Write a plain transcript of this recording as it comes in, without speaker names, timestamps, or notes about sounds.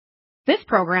This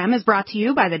program is brought to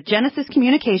you by the Genesis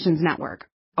Communications Network,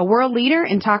 a world leader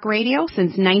in talk radio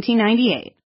since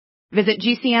 1998. Visit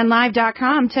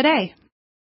GCNlive.com today.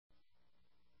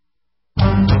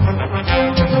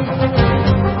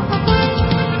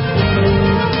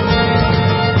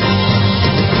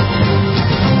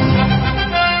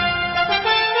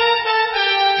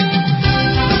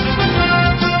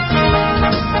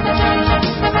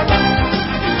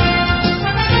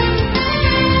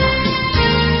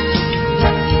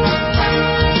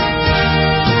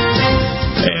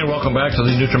 Welcome back to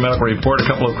the NutriMedical Report. A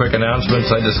couple of quick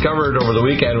announcements. I discovered over the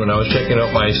weekend when I was checking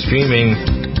out my streaming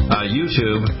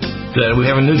YouTube that we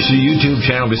have a new YouTube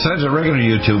channel. Besides the regular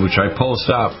YouTube, which I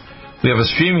post up, we have a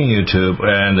streaming YouTube,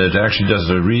 and it actually does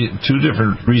two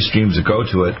different restreams that go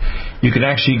to it. You can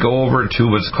actually go over to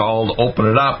what's called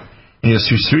Open It Up, and you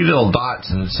see three little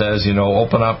dots, and it says,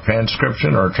 open up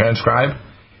transcription or transcribe.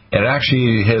 And it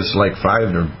actually has like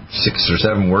 5 or 6 or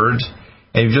 7 words.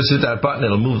 And you just hit that button,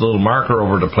 it'll move the little marker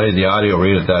over to play the audio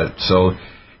right at that. So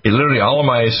it literally, all of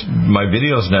my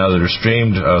videos now that are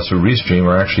streamed through Restream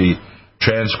are actually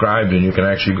transcribed, and you can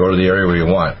actually go to the area where you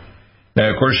want.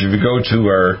 Now, of course, if you go to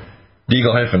our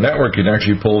Deagle-Network, you can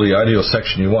actually pull the audio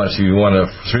section you want. So if you want a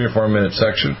 3 or 4 minute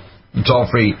section, it's all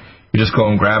free. You just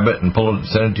go and grab it and pull it and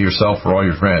send it to yourself or all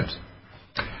your friends.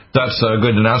 That's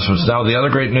good announcements. Now, the other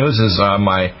great news is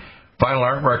my final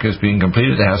artwork is being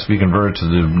completed. It has to be converted to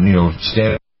the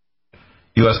standard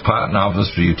U.S. Patent Office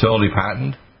for utility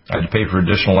patent. I had to pay for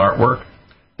additional artwork.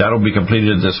 That will be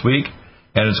completed this week,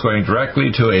 and it's going directly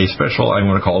to a special, I'm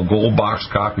going to call gold box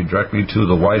copy, directly to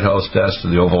the White House desk, to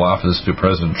the Oval Office, to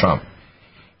President Trump.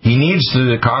 He needs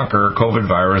to conquer COVID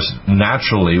virus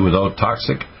naturally, without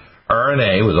toxic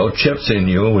RNA, without chips in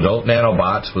you, without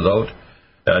nanobots, without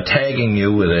tagging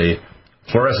you with a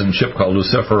fluorescent chip called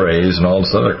luciferase and all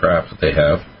this other crap that they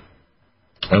have,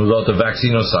 and without the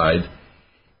vaccinicide.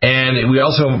 And we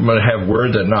also have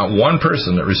word that not one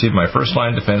person that received my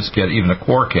first-line defense kit, even a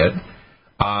core kit,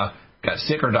 got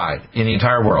sick or died in the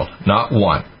entire world. Not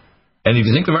one. And if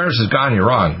you think the virus is gone, you're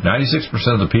wrong. 96%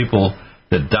 of the people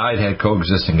that died had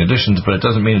coexisting conditions, but it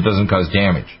doesn't mean it doesn't cause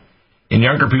damage. In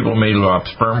younger people, it may drop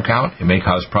sperm count. It may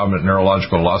cause permanent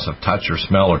neurological loss of touch or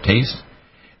smell or taste.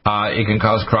 It can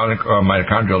cause chronic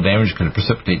mitochondrial damage. It can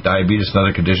precipitate diabetes and other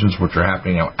conditions which are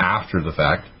happening now after the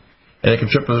fact. And it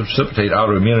can precipitate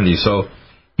autoimmunity. So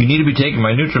you need to be taking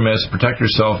my NutriMeds to protect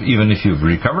yourself even if you've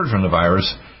recovered from the virus.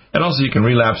 And also you can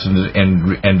relapse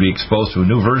and be exposed to a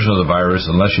new version of the virus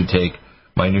unless you take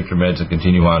my NutriMeds and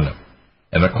continue on them.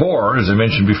 And the core, as I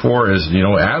mentioned before, is,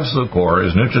 absolute core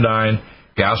is Nutridyne,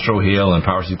 Gastro Heal, and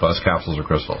Power C Plus capsules or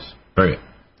crystals. Period.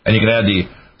 And you can add the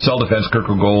Cell Defense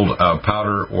Kirkle Gold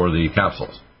powder or the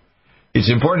capsules. It's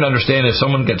important to understand if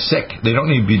someone gets sick, they don't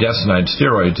need budesonide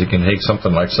steroids. They can take something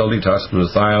like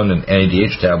Cell-Detox-Glutathione and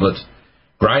NADH tablets,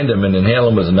 grind them and inhale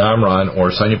them with a Namron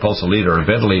or Sinupulse or a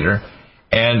ventilator,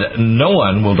 and no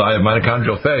one will die of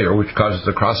mitochondrial failure, which causes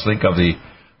the cross-link of the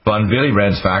von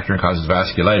Willebrand's factor and causes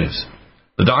vasculitis.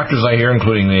 The doctors I hear,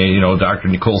 including Dr.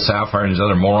 Nicole Sapphire and these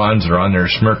other morons that are on their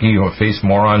smirky face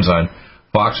morons on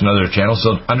Fox and other channels,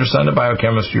 so understand the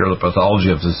biochemistry or the pathology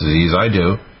of this disease. I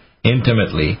do,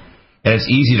 intimately, and it's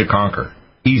easy to conquer.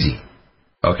 Easy.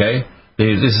 Okay?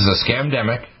 This is a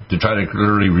scamdemic to try to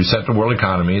literally reset the world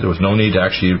economy. There was no need to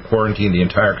actually quarantine the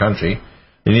entire country.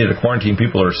 They needed to quarantine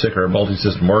people who are sick or have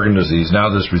multi-system organ disease.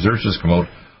 Now this research has come out.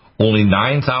 Only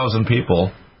 9,000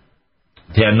 people,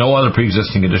 they had no other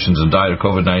pre-existing conditions and died of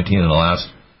COVID-19 in the last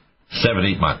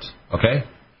 7-8 months. Okay?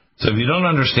 So if you don't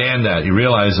understand that, you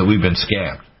realize that we've been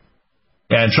scammed.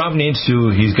 And Trump needs to,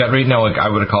 he's got right now what I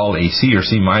would call a C or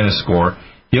C minus score.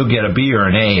 He'll get a B or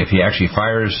an A if he actually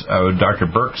fires Dr.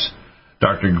 Birx,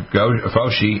 Dr.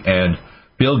 Fauci, and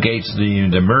Bill Gates, the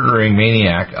murdering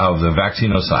maniac of the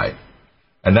vaccinocide.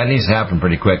 And that needs to happen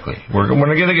pretty quickly. We're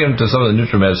going to get into some of the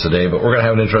NutriMeds today, but we're going to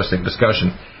have an interesting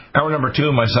discussion. Hour number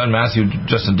 2, my son Matthew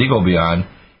Justin Deagle will be on.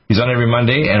 He's on every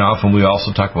Monday, and often we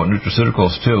also talk about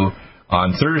nutraceuticals too.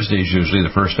 On Thursdays, usually,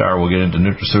 the first hour, we'll get into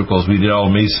nutraceuticals. We did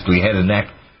all basically head and neck,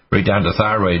 right down to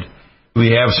thyroid.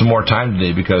 We have some more time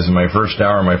today because in my first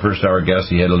hour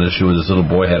guest, he had an issue with his little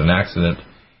boy, had an accident,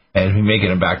 and he's making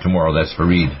it back tomorrow. That's for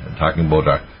Reed. I'm talking about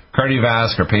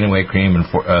cardiovascular, pain away cream, and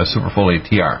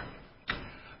superfolate TR.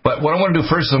 But what I want to do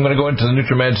first is I'm going to go into the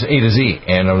NutriMeds A to Z,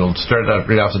 and I'll start that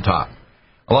right off the top.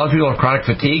 A lot of people have chronic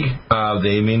fatigue.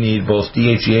 They may need both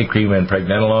DHEA cream and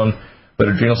pregnenolone, but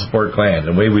adrenal support gland.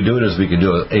 And the way we do it is we can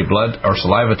do a blood or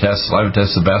saliva test. Saliva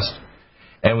test is the best.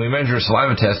 And we measure a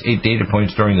saliva test 8 data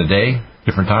points during the day,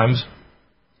 different times.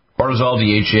 Cortisol,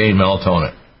 DHEA, and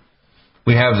melatonin.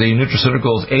 We have the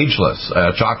nutraceuticals Ageless,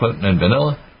 chocolate and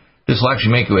vanilla. This will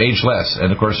actually make you age less.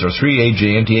 And, of course, there are 3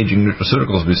 anti-aging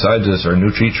nutraceuticals besides this are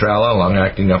Nutri-Trala,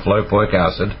 long-acting lipoic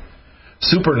acid,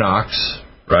 Supernox,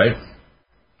 right,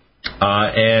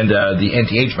 and the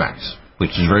Anti-Age Max,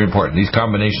 which is very important. These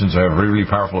combinations have really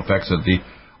powerful effects at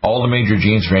all the major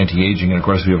genes for anti-aging, and, of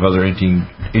course, we have other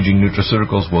anti-aging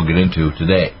nutraceuticals we'll get into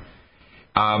today.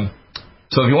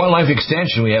 So if you want life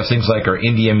extension, we have things like our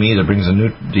Indium-E that brings the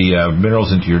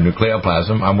minerals into your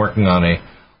nucleoplasm. I'm working on a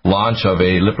launch of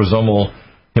a liposomal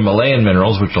Himalayan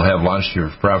minerals, which will have launched here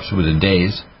perhaps within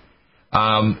days.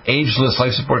 Ageless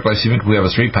life support glycemic, we have a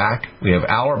 3-pack. We have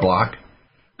Aller Block.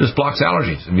 This blocks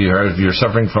allergies. If you're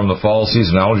suffering from the fall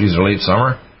season allergies or late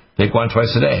summer, take one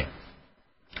twice a day.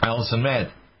 Allison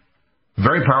Med.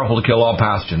 Very powerful to kill all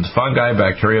pathogens. Fungi,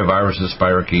 bacteria, viruses,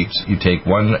 spirochetes. You take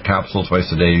 1 capsule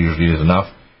twice a day, usually is enough.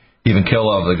 Even kill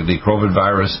the COVID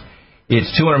virus. It's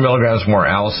 200 milligrams more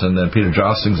allicin than Peter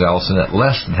Josling's allicin at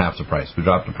less than half the price. We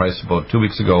dropped the price about 2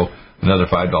 weeks ago, another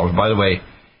 $5. By the way,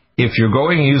 if you're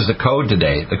going to use the code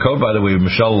today, the code, by the way,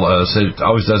 Michelle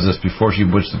always does this before she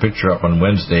puts the picture up on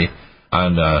Wednesday,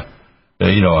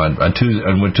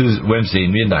 Wednesday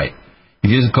midnight. If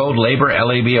you use the code LABOR,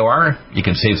 LABOR, you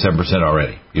can save 7%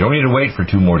 already. You don't need to wait for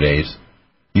 2 more days.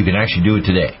 You can actually do it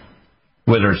today.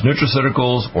 Whether it's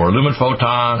nutraceuticals or Lumen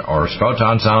Photon or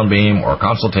Spouton Sound Beam or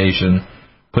consultation,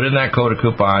 put in that code or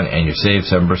coupon and you save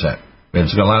 7%. And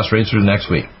it's going to last right through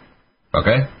next week.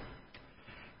 Okay?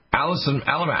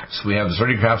 Alamax. We have the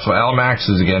 30 capsule Alamax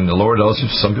is, again, the lower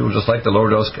dosage. Some people just like the lower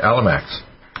dose Alamax.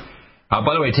 By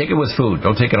the way, take it with food.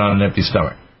 Don't take it on an empty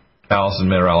stomach. Allison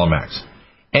Med or Alamax.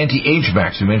 Anti-Age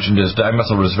Max, we mentioned, is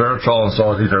dimethyl resveratrol, and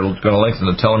so these are going to lengthen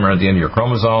the telomere at the end of your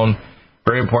chromosome.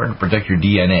 Very important to protect your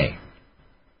DNA.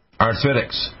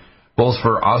 Arthritics, both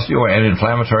for osteo and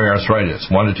inflammatory arthritis.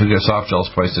 1 to 2 soft gels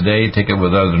twice a day. Take it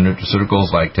with other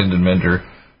nutraceuticals like Tendon Mender,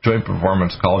 Joint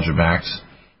Performance, Collagen Max,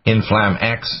 Inflam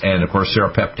X, and, of course,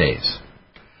 serapeptase.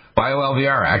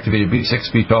 BioLVR, activated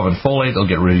B6, B12, and folate. They'll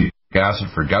get rid of uric acid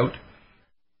for gout.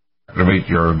 Activate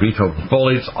your B12 and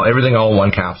folates, everything all in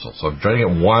 1 capsule. So if you're trying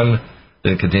to get one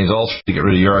that contains all 3 to get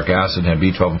rid of uric acid and have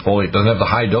B12 and folate, it doesn't have the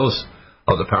high dose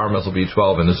of the power methyl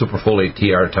B12 and the superfolate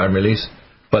TR time release,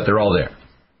 but they're all there.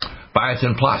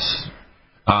 Biotin Plus.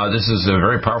 This is a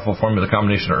very powerful formula, the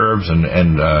combination of herbs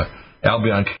and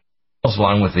albion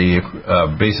along with the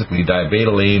basically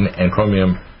diabetoline and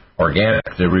chromium organic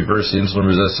to reverse the insulin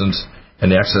resistance and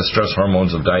the excess stress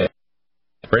hormones of diabetes.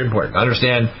 Very important.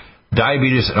 Understand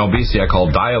diabetes and obesity, I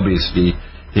call diobesity,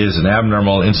 is an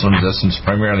abnormal insulin resistance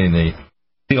primarily in the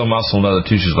skeletal muscle and other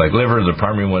tissues like liver. The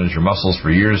primary one is your muscles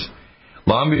for years.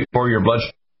 Long before your blood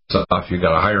sugar off, you've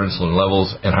got a higher insulin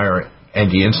levels and higher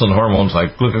anti-insulin hormones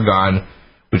like glucagon,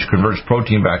 which converts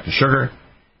protein back to sugar,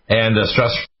 and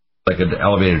stress like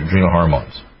elevated adrenal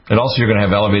hormones. And also you're going to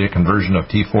have elevated conversion of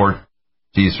T4,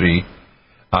 T3,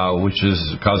 which is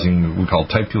causing what we call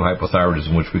type 2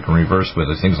 hypothyroidism, which we can reverse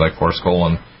with things like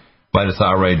forskolin,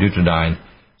 mitothyroid, Dutadine,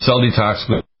 cell detox,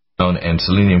 glucagon, and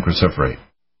selenium cruciferate.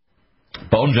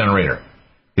 Bone generator.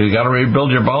 You got to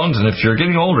rebuild your bones, and if you're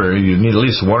getting older, you need at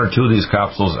least 1 or 2 of these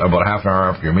capsules about half an hour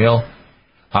after your meal.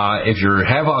 If you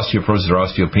have osteoporosis or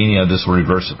osteopenia, this will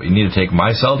reverse it. But you need to take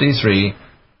Micelle D3.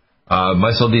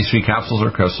 Micelle D3 capsules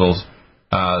or crystals.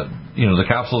 The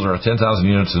capsules are 10,000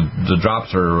 units. The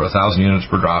drops are 1,000 units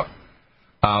per drop.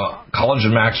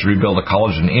 Collagen Max to rebuild the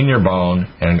collagen in your bone,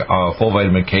 and full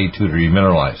vitamin K2 to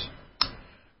remineralize.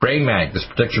 Brain Mag. This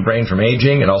protects your brain from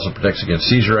aging. It also protects against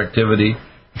seizure activity.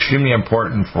 Extremely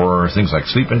important for things like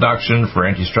sleep induction, for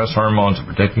anti-stress hormones, and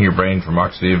protecting your brain from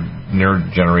oxidative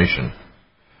neurodegeneration.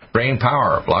 Brain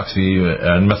Power blocks the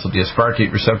methyl D-aspartate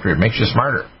receptor. It makes you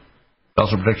smarter. It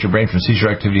also protects your brain from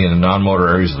seizure activity in the non-motor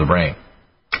areas of the brain.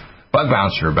 Bug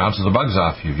Bouncer bounces the bugs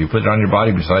off you. If you put it on your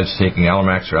body, besides taking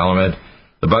Alamax or Alamed,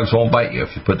 the bugs won't bite you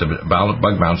if you put the bug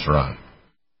bouncer on.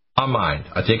 On Mind.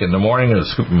 I take it in the morning as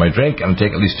a scoop in my drink, and I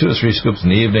take at least 2 to 3 scoops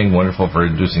in the evening. Wonderful for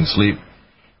inducing sleep.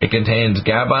 It contains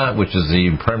GABA, which is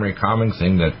the primary calming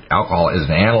thing that alcohol is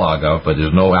an analog of, but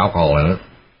there's no alcohol in it.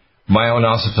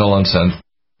 Myo-inositol and sen.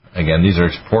 Again, these are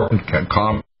important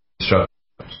calm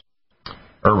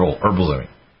herbal living.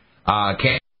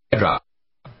 Candy drop.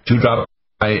 2 drops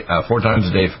 4 times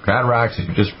a day for cataracts. If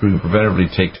you just preventively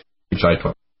take each eye,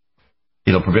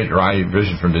 it'll prevent your eye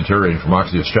vision from deteriorating from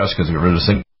oxidative stress because it gets rid of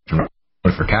zinc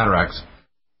for cataracts.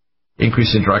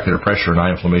 Increase intraocular pressure and eye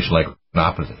inflammation like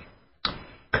retinopathy.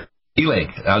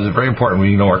 E-Link. That is very important.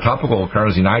 We know our topical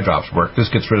carnosine eye drops work. This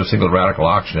gets rid of single radical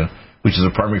oxygen, which is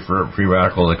a primary free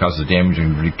radical that causes damage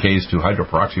and decays to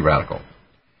hydroperoxy radical.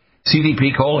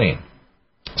 CDP choline.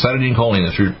 Cytidine choline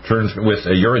is returned with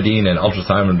uridine and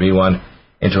ultrathymine B1.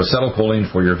 into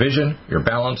acetylcholine for your vision, your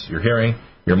balance, your hearing,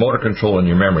 your motor control, and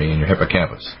your memory in your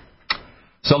hippocampus.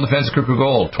 Cell Defense Curcumin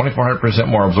Gold, 2,400%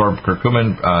 more absorbed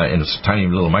curcumin in a tiny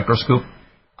little microscope.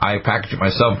 I packaged it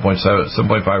myself,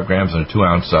 7.5 grams in a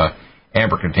 2-ounce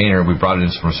amber container. We brought it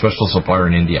in from a special supplier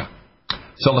in India.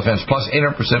 Cell Defense Plus,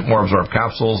 800% more absorbed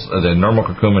capsules than normal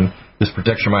curcumin. This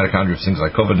protects your mitochondria from things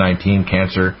like COVID-19,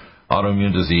 cancer,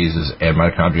 autoimmune diseases, and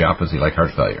mitochondriopathy like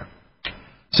heart failure.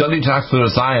 Cell Detox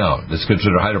Glutathione. This is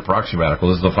considered a hydroperoxy radical.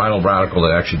 This is the final radical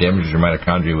that actually damages your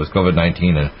mitochondria with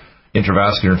COVID-19 and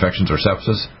intravascular infections or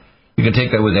sepsis. You can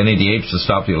take that with NADH to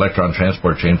stop the electron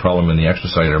transport chain problem in the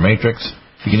extracellular matrix.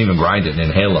 You can even grind it and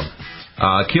inhale them.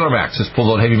 Keeler Max. This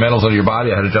pulls out heavy metals out of your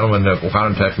body. I had a gentleman that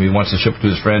contacted me. He wants to ship it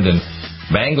to his friend in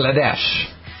Bangladesh.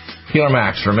 Keeler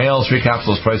Max for males, 3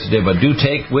 capsules twice a day, but do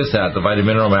take with that the Vitamin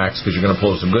Mineral Max because you're going to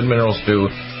pull some good minerals too,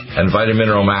 and Vitamin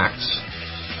Mineral Max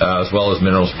as well as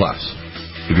Minerals Plus.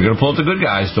 If you're going to pull out the good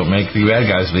guys, don't make the bad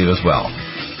guys leave as well.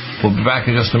 We'll be back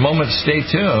in just a moment. Stay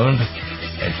tuned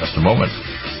in just a moment.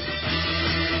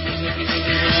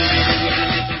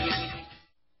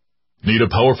 Need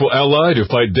a powerful ally to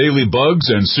fight daily bugs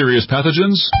and serious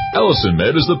pathogens? Allicin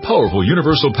Med is the powerful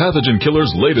universal pathogen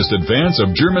killer's latest advance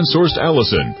of German-sourced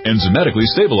allicin, enzymatically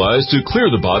stabilized to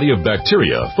clear the body of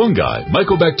bacteria, fungi,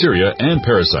 mycobacteria, and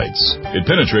parasites. It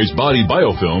penetrates body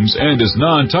biofilms and is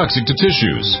non-toxic to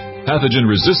tissues. Pathogen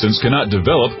resistance cannot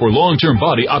develop for long-term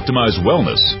body-optimized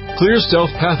wellness. Clear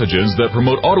stealth pathogens that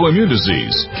promote autoimmune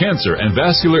disease, cancer, and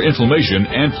vascular inflammation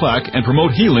and plaque and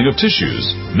promote healing of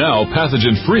tissues. Now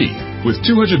pathogen-free. With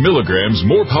 200 milligrams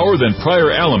more power than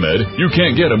prior Alamed, you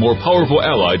can't get a more powerful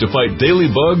ally to fight daily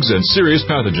bugs and serious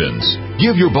pathogens.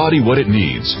 Give your body what it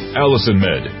needs. Allicin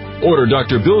Med. Order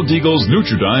Dr. Bill Deagle's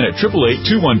Nutridyne at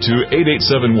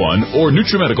 888-212-8871 or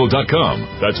NutriMedical.com.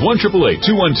 That's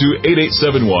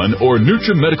 1-888-212-8871 or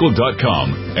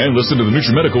NutriMedical.com. And listen to the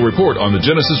NutriMedical Report on the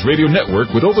Genesis Radio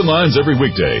Network with open lines every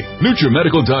weekday.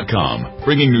 NutriMedical.com,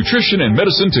 bringing nutrition and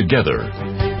medicine together.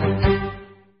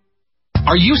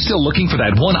 Are you still looking for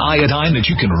that one iodine that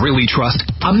you can really trust?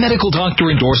 A medical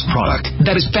doctor-endorsed product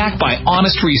that is backed by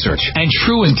honest research and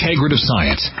true integrative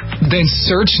science? Then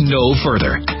search no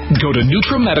further. Go to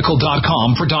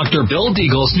NutriMedical.com for Dr. Bill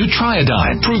Deagle's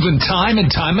Nutriodine, proven time and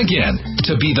time again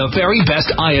to be the very best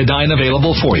iodine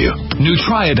available for you.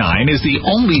 Nutriodine is the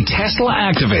only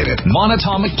Tesla-activated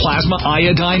monatomic plasma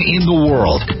iodine in the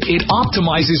world. It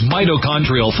optimizes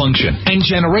mitochondrial function and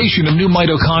generation of new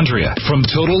mitochondria from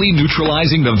totally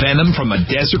neutralizing the venom from a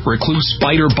desert recluse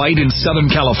spider bite in Southern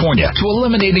California to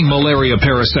eliminating malaria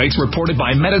parasites reported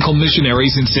by medical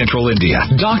missionaries in central India.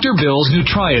 Dr. Bill's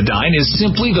Nutriodine is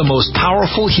simply the most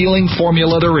powerful healing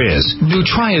formula there is.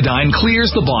 Nutriodine clears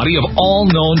the body of all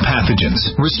known pathogens,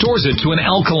 restores it to an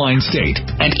alkaline state,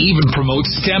 and even promotes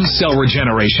stem cell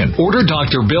regeneration. Order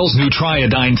Dr. Bill's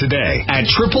Nutriodine today at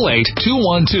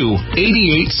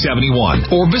 888-212-8871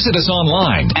 or visit us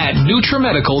online at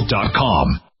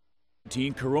NutriMedical.com.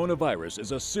 Coronavirus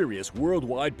is a serious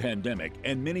worldwide pandemic,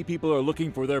 and many people are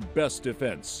looking for their best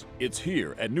defense. It's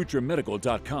here at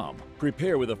NutriMedical.com.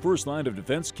 Prepare with a first line of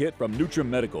defense kit from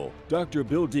NutriMedical. Dr.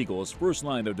 Bill Deagle's first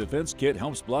line of defense kit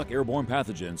helps block airborne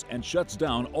pathogens and shuts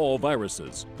down all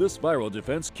viruses. This viral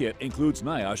defense kit includes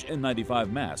NIOSH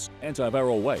N95 masks,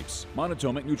 antiviral wipes,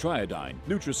 monatomic Nutriodine,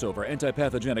 NutriSilver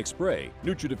antipathogenic spray,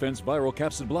 NutriDefense viral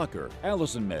capsid blocker,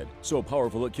 Allicin Med, so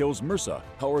powerful it kills MRSA,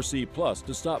 Power C Plus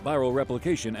to stop viral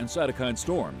replication and cytokine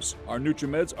storms. Our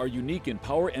NutriMeds are unique in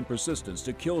power and persistence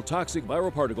to kill toxic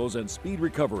viral particles and speed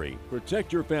recovery.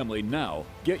 Protect your family now.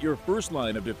 Get your first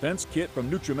line of defense kit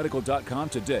from NutriMedical.com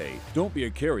today. Don't be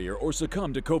a carrier or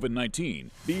succumb to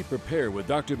COVID-19. Be prepared with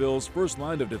Dr. Bill's first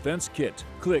line of defense kit.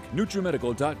 Click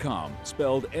NutriMedical.com,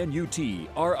 spelled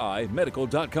N-U-T-R-I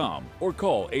Medical.com, or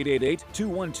call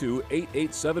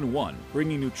 888-212-8871,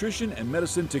 bringing nutrition and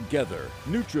medicine together.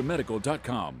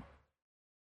 NutriMedical.com.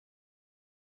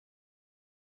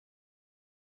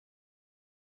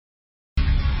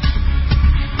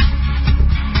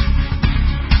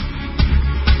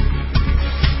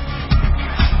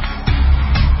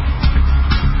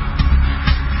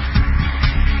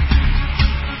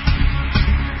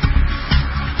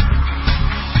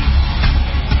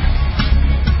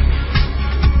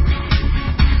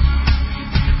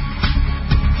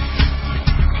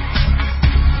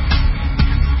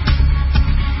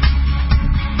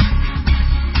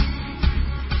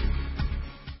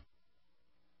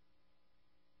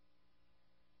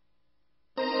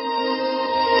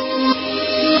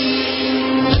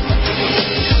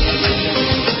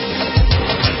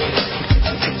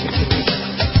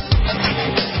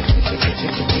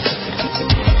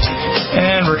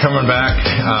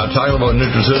 talking about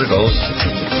nutraceuticals.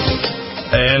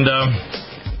 And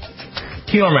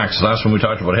Kilormax, the last one we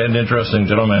talked about, had an interesting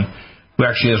gentleman who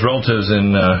actually has relatives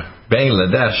in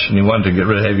Bangladesh, and he wanted to get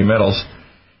rid of heavy metals.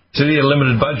 He said he had a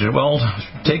limited budget. Well,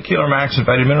 take Kilormax and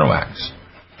Vitamin Max.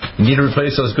 You need to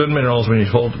replace those good minerals when you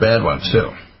hold the bad ones,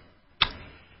 too.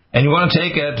 And you want to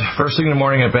take it first thing in the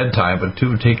morning at bedtime, but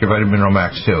take your Vitamin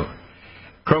Max, too.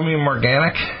 Chromium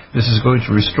Organic, this is going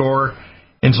to restore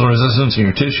insulin resistance in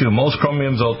your tissue. Most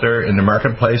chromiums out there in the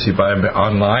marketplace, you buy them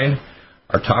online,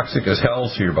 are toxic as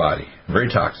hell to your body. Very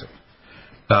toxic.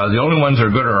 The only ones that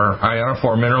are good are our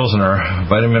ionophore minerals and our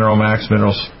Vitamin Max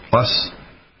Minerals Plus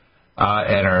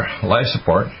and our Life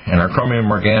Support, and our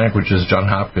Chromium Organic, which is Johns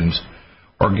Hopkins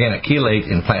Organic Chelate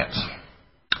in plants.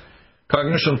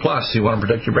 Cognition Plus, you want to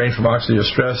protect your brain from oxidative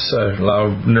stress,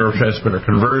 allow neurotransmitter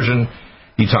conversion,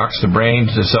 detox the brain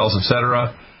to cells,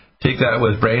 etc. Take that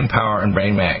with Brain Power and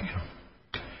Brain Mag.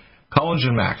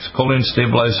 Collagen Max, choline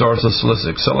stabilized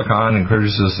orthosilicic silicon,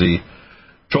 encourages the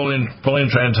proline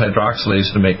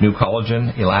transhydroxylase to make new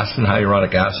collagen, elastin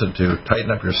hyaluronic acid to tighten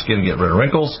up your skin and get rid of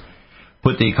wrinkles.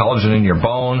 Put the collagen in your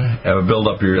bone, build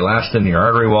up your elastin in your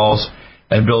artery walls,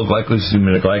 and build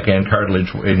glycosaminoglycan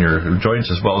cartilage in your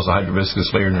joints, as well as the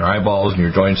hydroviscous layer in your eyeballs and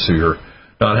your joints, so you're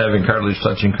not having cartilage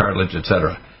touching cartilage,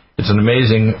 etc. It's an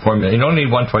amazing formula. You don't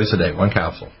need one twice a day, one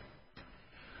capsule.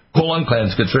 Colon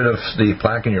Cleanse gets rid of the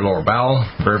plaque in your lower bowel.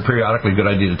 Very periodically,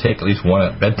 good idea to take at least one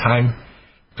at bedtime.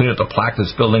 Clean up the plaque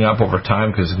that's building up over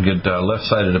time, because it can get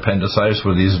left-sided appendicitis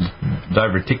where these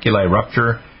diverticuli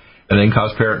rupture and then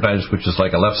cause peritonitis, which is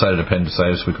like a left-sided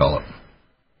appendicitis, we call it.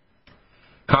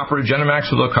 Copper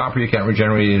Regenemax. Without copper, you can't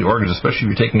regenerate any organs, especially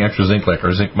if you're taking extra zinc, like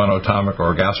our zinc monoatomic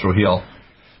or GastroHeal.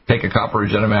 Take a Copper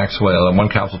Regenemax, one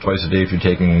capsule twice a day if you're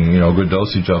taking, a good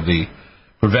dosage of the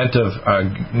preventive,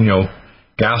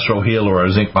 GastroHeal or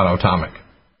a zinc monoatomic,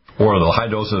 or the high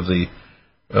dose of the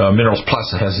Minerals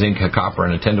Plus that has zinc and copper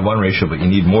in a 10-to-1 ratio, but you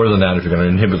need more than that if you're going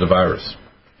to inhibit the virus.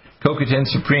 CoQ10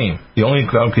 Supreme, the only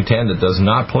CoQ10 that does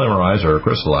not polymerize or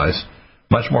crystallize.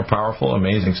 Much more powerful,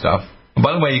 amazing stuff. And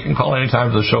by the way, you can call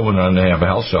anytime to the show when they have a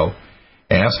health show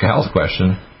and ask a health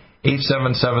question.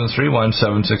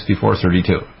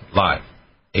 877-317-6432. Live.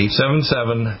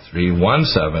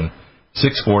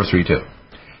 877-317-6432.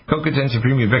 CoQ10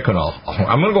 Supreme Ubiquinol.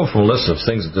 I'm going to go for a list of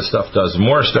things that this stuff does. The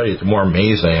more I study it, the more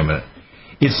amazed I am at it.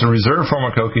 It's the reserve form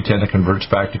of CoQ10 that converts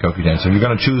back to CoQ10. So if you're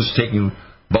going to choose taking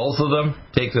both of them,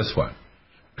 take this one.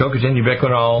 CoQ10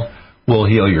 Ubiquinol will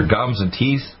heal your gums and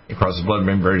teeth. It crosses the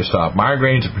blood-brain barrier to stop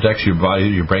migraines. It protects your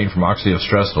body, your brain from oxidative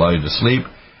stress to allow you to sleep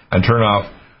and turn off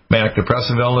manic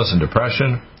depressive illness and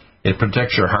depression. It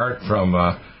protects your heart from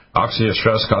oxidative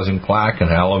stress causing plaque and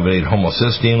elevated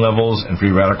homocysteine levels and free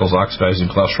radicals oxidizing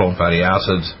cholesterol and fatty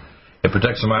acids. It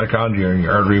protects the mitochondria in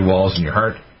your artery walls in your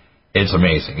heart. It's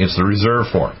amazing. It's the reserve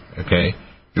form, okay?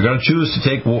 If you're going to choose to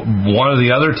take one or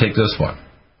the other, take this one.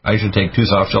 I usually take 2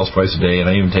 soft gels twice a day, and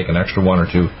I even take an extra 1 or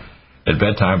 2 at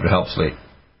bedtime to help sleep.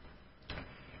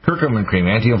 Curcumin cream,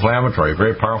 anti-inflammatory,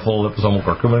 very powerful liposomal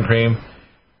curcumin cream.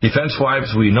 Defense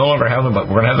wipes, we no longer have them, but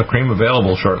we're going to have the cream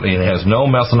available shortly, and it has no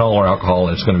methanol or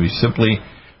alcohol, and it's going to be simply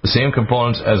the same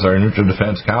components as our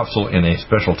NutriDefense capsule in a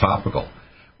special topical,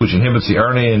 which inhibits the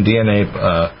RNA and DNA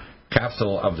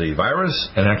capsule of the virus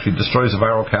and actually destroys the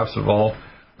viral capsule of all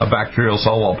bacterial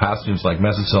cell wall pathogens like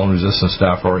methicillin-resistant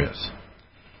Staph aureus.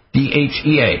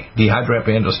 DHEA,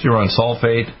 dehydroepiandrosterone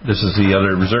sulfate. This is the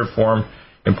other reserve form,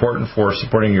 important for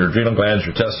supporting your adrenal glands,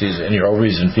 your testes, and your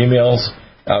ovaries in females.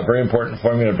 Very important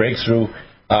formula breakthrough.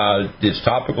 It's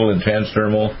topical and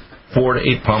transdermal, 4 to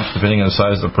 8 pumps, depending on the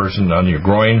size of the person, on your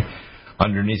groin,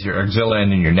 underneath your axilla,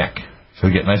 and in your neck. So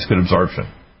you get nice, good absorption.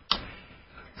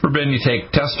 For men, you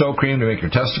take testo cream to make your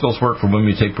testicles work. For women,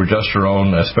 you take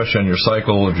progesterone, especially on your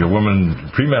cycle. If you're a woman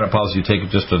premenopause, you take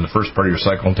it just in the first part of your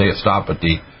cycle and stop at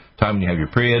the time when you have your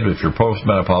period. If you're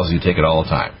postmenopause, you take it all the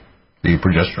time, the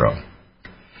progesterone.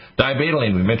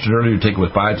 Dibetaline, we mentioned earlier, you take it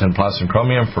with biotin plus and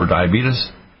chromium for diabetes.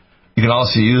 You can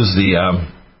also use the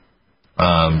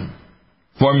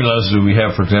formulas that we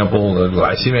have, for example, the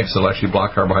glycemics that will actually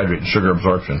block carbohydrate and sugar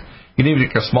absorption. You can even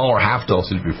take a smaller half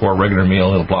dosage before a regular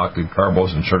meal. It'll block the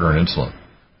carbs and sugar and insulin.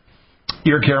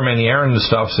 Ear care, Maniarin, the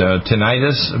stuff's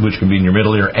tinnitus, which can be in your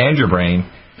middle ear and your brain,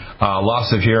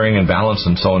 loss of hearing and balance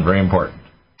and so on, very important.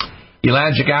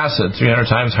 Ellagic acid, 300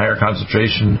 times higher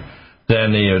concentration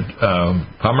than the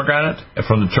pomegranate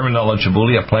from the Terminella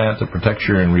jabulia plant that protects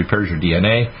your and repairs your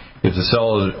DNA. If the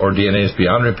cell or DNA is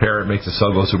beyond repair, it makes the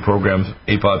cell go through programs,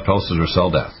 apoptosis or cell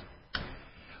death.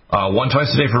 1 twice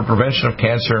a day for prevention of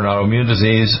cancer and autoimmune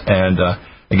disease, and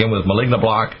again with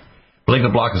Malignablock.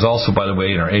 Malignablock is also, by the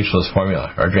way, in our ageless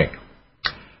formula, our drink.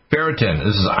 Ferritin.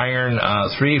 This is iron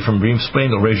 3 from Dream Spleen.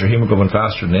 It'll raise your hemoglobin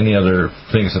faster than any other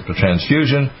thing except a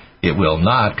transfusion. It will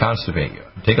not constipate you.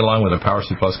 Take it along with the Power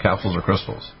C Plus capsules or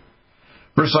crystals.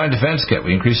 First Line Defense Kit.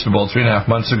 We increased it about 3.5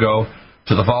 months ago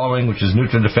to the following, which is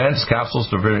Nutri Defense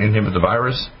capsules to inhibit the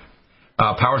virus.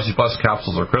 Power C Plus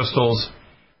capsules or crystals.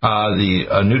 The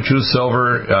Nutri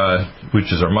Silver, which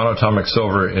is our monatomic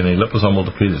silver in a liposomal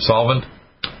depleted solvent.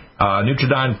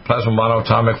 Nutridyne Plasma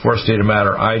Monatomic 4-state of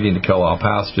matter iodine to kill all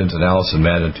pathogens, and Allison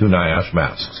Med and 2 NIOSH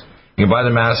masks. You can buy the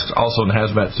masks also in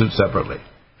hazmat suits separately.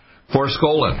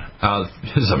 Forskolin.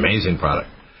 This is an amazing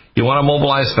product. You want to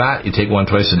mobilize fat, you take one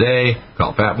twice a day,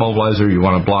 called Fat Mobilizer. You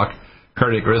want to block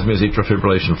cardiac arrhythmias, atrial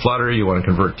fibrillation, flutter. You want to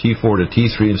convert T4 to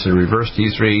T3 instead of reverse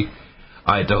T3.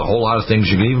 It does a whole lot of things.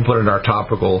 You can even put it in our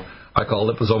topical, I call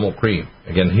liposomal cream.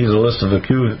 Again, here's a list of the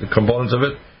components of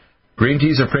it. Green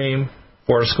tea supreme,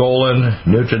 Forskolin,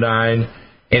 Nutridyne,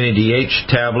 NADH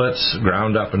tablets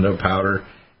ground up into powder,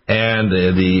 and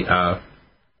the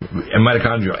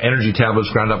mitochondrial energy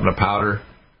tablets ground up into powder.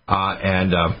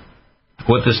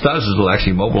 What this does is it'll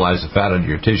actually mobilize the fat into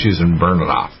your tissues and burn it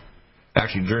off.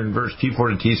 Actually, converts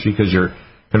T4 to T3 because your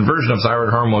conversion of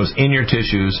thyroid hormones in your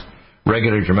tissues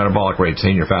regulates your metabolic rates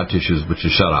in your fat tissues, which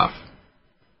is shut off.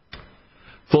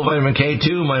 Full vitamin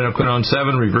K2, minoquinone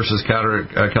 7, reverses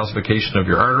calcification of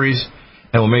your arteries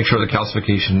and will make sure the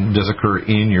calcification does occur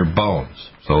in your bones.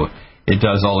 So it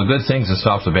does all the good things and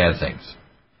stops the bad things.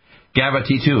 GABA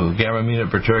T2,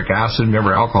 gamma-aminobutyric acid.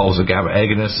 Remember, alcohol is a GABA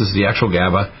agonist. This is the actual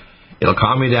GABA. It'll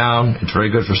calm you down. It's very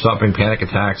good for stopping panic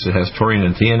attacks. It has taurine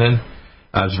and theanine.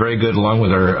 It's very good along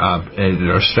with our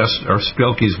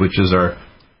spilkies, which is our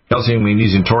calcium,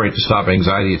 magnesium taurate to stop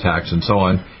anxiety attacks and so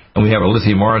on. And we have a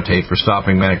lithium orotate for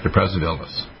stopping manic depressive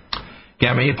illness.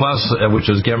 Gamma E+, which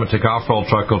is gamma-tocopherol,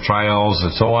 triols,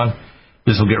 and so on.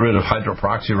 This will get rid of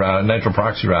nitroproxy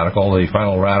radical, the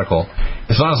final radical.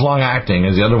 It's not as long-acting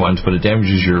as the other ones, but it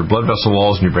damages your blood vessel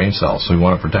walls and your brain cells, so we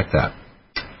want to protect that.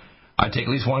 I take at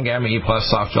least one Gamma E+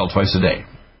 soft gel twice a day.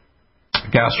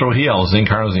 GastroHeal, zinc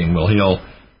carnosine, will heal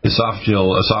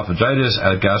esophagitis,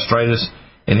 gastritis,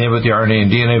 inhibit the RNA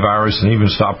and DNA virus, and even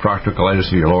stop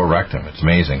proctocolitis of your lower rectum. It's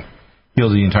amazing.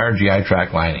 Heals the entire GI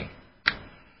tract lining.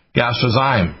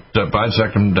 Gastrozyme,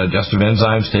 broad-spectrum digestive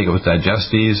enzymes. Take it with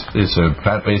Digestes. It's a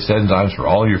fat-based enzymes for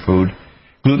all your food.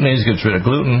 Glutenase gets rid of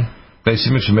gluten.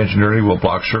 Glycemics, you mentioned earlier, will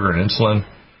block sugar and insulin.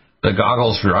 The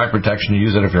goggles for your eye protection, you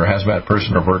use it if you're a hazmat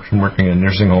person or working in a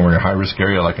nursing home or in a high-risk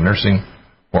area like a nursing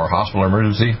or a hospital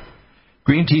emergency.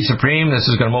 Green Tea Supreme, this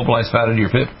is going to mobilize fat into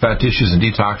your fat tissues and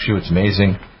detox you. It's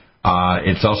amazing.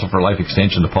 It's also for life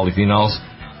extension, the polyphenols.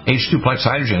 H2-plex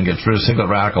hydrogen gets rid of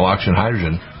single radical oxygen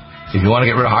hydrogen. If you want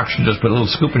to get rid of oxygen, just put a little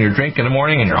scoop in your drink in the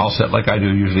morning and you're all set like I do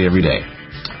usually every day.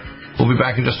 We'll be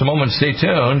back in just a moment. Stay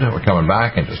tuned. We're coming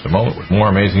back in just a moment with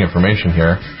more amazing information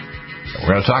here.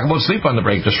 We're going to talk about sleep on the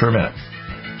break just for a minute.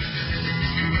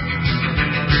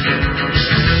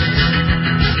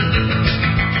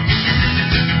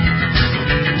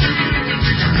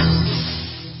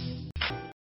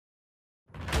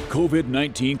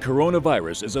 COVID-19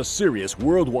 coronavirus is a serious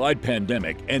worldwide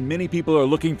pandemic, and many people are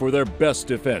looking for their best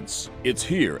defense. It's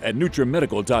here at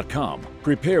NutriMedical.com.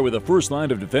 Prepare with a first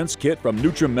line of defense kit from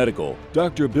NutriMedical.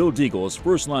 Dr. Bill Deagle's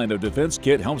first line of defense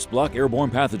kit helps block airborne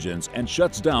pathogens and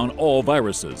shuts down all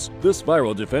viruses. This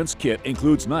viral defense kit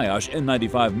includes NIOSH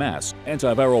N95 mask,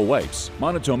 antiviral wipes,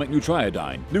 monatomic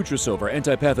Nutriodine, NutriSilver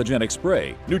antipathogenic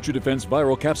spray, NutriDefense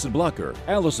viral capsid blocker,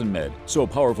 Allison Med, so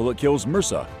powerful it kills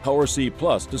MRSA, Power C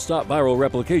Plus to stop viral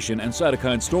replication and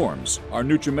cytokine storms. Our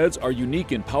NutriMeds are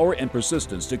unique in power and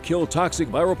persistence to kill toxic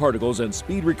viral particles and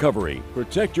speed recovery.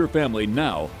 Protect your family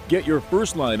now. Get your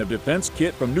first line of defense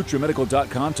kit from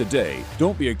NutriMedical.com today.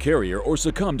 Don't be a carrier or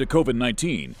succumb to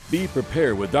COVID-19. Be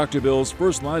prepared with Dr. Bill's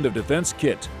first line of defense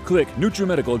kit. Click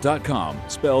NutriMedical.com,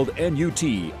 spelled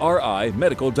N-U-T-R-I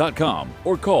medical.com,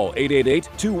 or call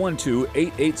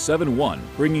 888-212-8871,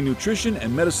 bringing nutrition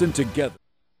and medicine together.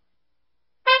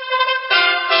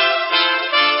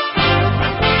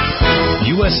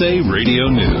 USA Radio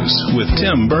News with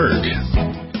Tim Berg.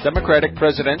 Democratic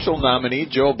presidential nominee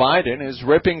Joe Biden is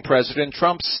ripping President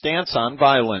Trump's stance on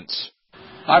violence.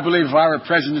 I believe if I were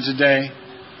president today,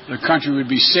 the country would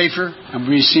be safer and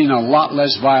we'd be seeing a lot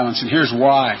less violence, and here's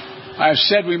why. I have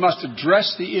said we must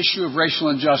address the issue of racial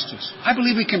injustice. I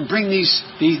believe we can bring these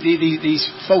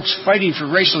folks fighting for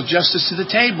racial justice to the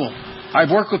table.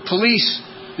 I've worked with police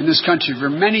in this country for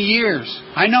many years.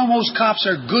 I know most cops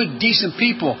are good, decent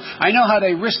people. I know how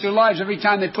they risk their lives every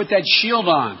time they put that shield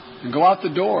on and go out the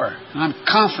door. And I'm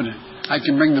confident I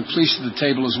can bring the police to the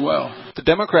table as well. The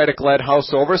Democratic-led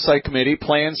House Oversight Committee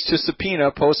plans to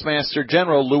subpoena Postmaster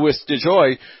General Louis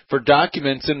DeJoy for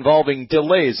documents involving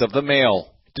delays of the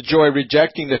mail. DeJoy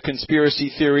rejecting the conspiracy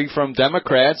theory from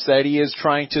Democrats that he is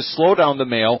trying to slow down the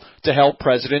mail to help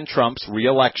President Trump's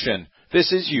re-election.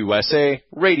 This is USA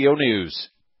Radio News.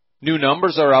 New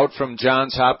numbers are out from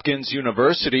Johns Hopkins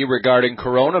University regarding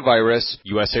coronavirus.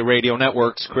 USA Radio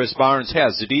Network's Chris Barnes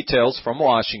has the details from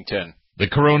Washington. The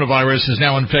coronavirus has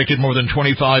now infected more than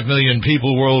 25 million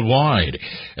people worldwide,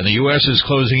 and the U.S. is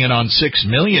closing in on 6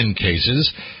 million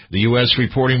cases. The U.S.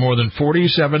 reporting more than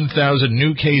 47,000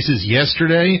 new cases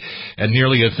yesterday and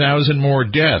nearly 1,000 more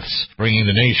deaths, bringing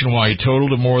the nationwide total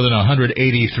to more than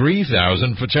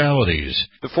 183,000 fatalities.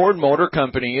 The Ford Motor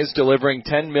Company is delivering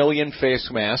 10 million face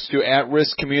masks to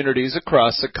at-risk communities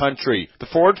across the country. The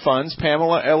Ford Fund's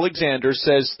Pamela Alexander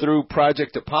says through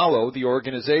Project Apollo, the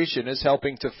organization is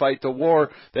helping to fight the war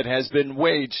that has been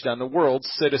waged on the world's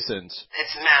citizens.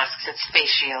 It's masks, it's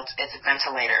face shields, it's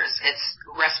ventilators, it's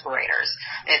respirators,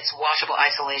 it's washable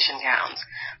isolation gowns.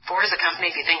 Ford is a company,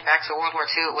 if you think back to World War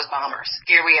II, it was bombers.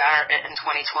 Here we are in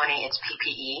 2020, it's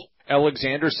PPE.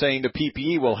 Alexander saying the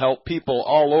PPE will help people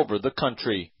all over the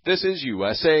country. This is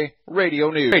USA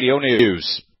Radio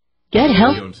News. Get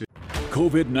help.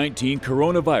 COVID-19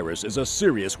 coronavirus is a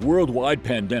serious worldwide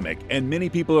pandemic, and many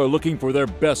people are looking for their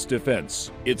best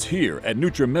defense. It's here at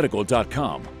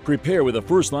NutriMedical.com. Prepare with a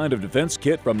first line of defense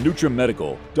kit from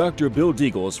NutriMedical. Dr. Bill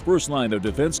Deagle's first line of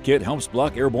defense kit helps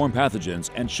block airborne pathogens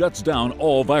and shuts down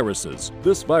all viruses.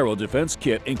 This viral defense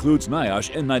kit includes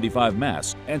NIOSH N95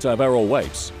 mask, antiviral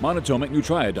wipes, monatomic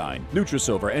nutriodine,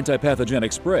 Nutrisilver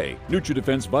antipathogenic spray,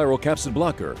 NutriDefense viral capsid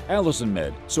blocker,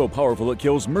 AllisonMed, so powerful it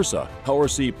kills MRSA, Power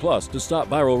C Plus to stop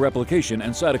viral replication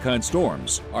and cytokine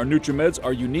storms. Our NutriMeds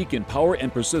are unique in power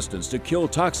and persistence to kill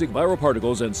toxic viral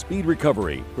particles and speed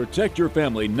recovery. Protect your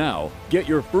family now. Get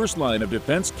your first line of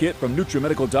defense kit from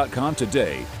NutriMedical.com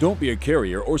today. Don't be a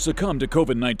carrier or succumb to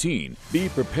COVID-19. Be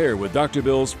prepared with Dr.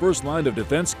 Bill's first line of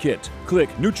defense kit. Click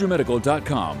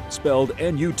NutriMedical.com, spelled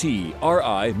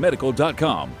N-U-T-R-I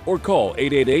medical.com, or call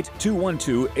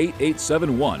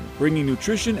 888-212-8871, bringing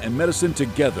nutrition and medicine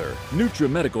together.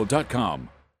 NutriMedical.com.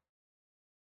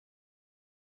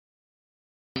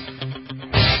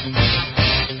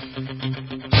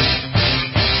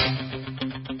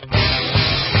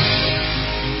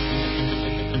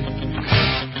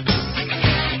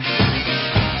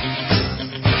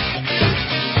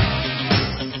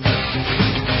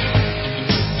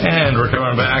 And we're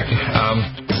coming back.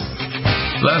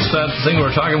 Last thing we were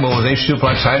talking about was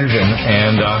H2-plex hydrogen,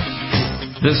 and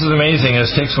this is amazing. This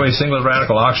takes away singlet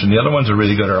radical oxygen. The other ones are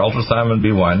really good, are ultrathymine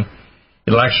B1.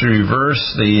 It'll actually reverse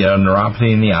the neuropathy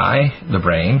in the eye, the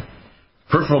brain,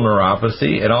 peripheral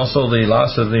neuropathy, and also the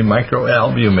loss of the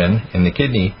microalbumin in the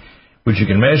kidney, which you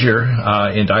can measure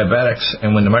in diabetics.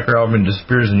 And when the microalbumin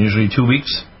disappears in usually 2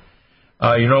 weeks,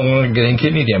 you're no longer getting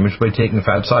kidney damage by taking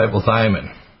fat-soluble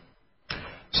thiamine.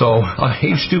 So,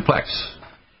 H2-plex.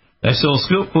 Nice little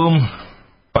scoop, boom,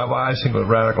 bye-bye, singlet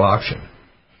radical oxygen.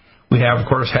 We have, of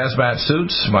course, hazmat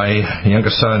suits. My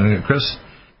youngest son, Chris,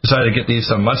 decided to get these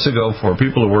some months ago for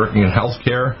people who are working in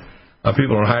healthcare,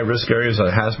 people in high-risk areas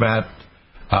like hazmat,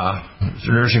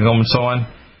 nursing home, and so on.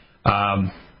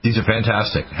 These are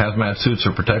fantastic. Hazmat suits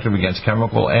are protective against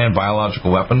chemical and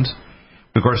biological weapons.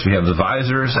 Of course, we have the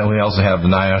visors, and we also have the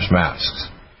NIOSH masks.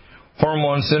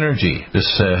 Hormone synergy. This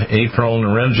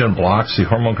achronorinogen blocks the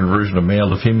hormone conversion of male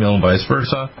to female and vice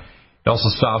versa. It also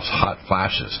stops hot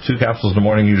flashes. 2 capsules in the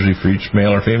morning, usually for each male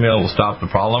or female, will stop the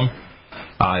problem.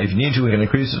 If you need to, we can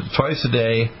increase it twice a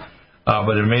day,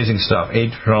 but amazing stuff.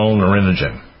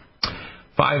 Achronorinogen.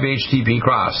 5-HTP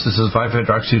cross. This is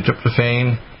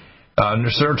 5-hydroxytryptophan.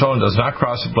 Serotonin does not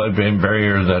cross the blood-brain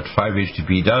barrier that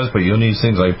 5-HTP does, but you'll need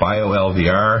things like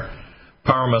bio-LVR,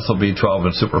 power-methyl B12,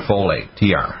 and superfolate,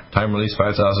 TR. Time release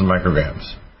 5,000 micrograms.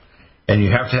 And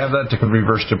you have to have that to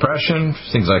reverse depression,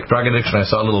 things like drug addiction. I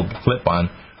saw a little clip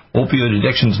on opioid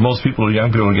addictions. Most people,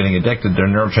 young people, are getting addicted. Their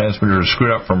neurotransmitters are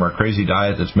screwed up from our crazy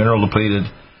diet that's mineral-depleted,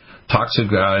 toxic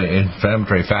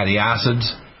inflammatory fatty acids,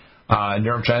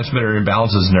 neurotransmitter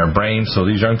imbalances in their brain. So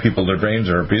these young people, their brains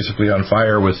are basically on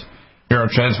fire with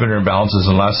neurotransmitter imbalances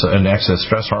and excess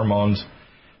stress hormones.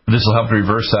 This will help to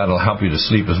reverse that. It'll help you to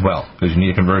sleep as well, because you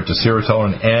need to convert to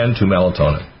serotonin and to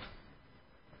melatonin.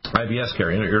 IBS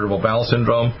care, irritable bowel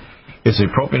syndrome. It's a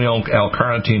propionyl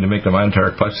L-carnitine to make the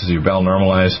myenteric plexus of your bowel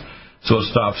normalize, so it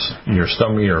stops your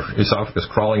stomach, your esophagus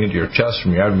crawling into your chest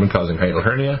from your abdomen, causing hiatal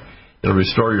hernia. It'll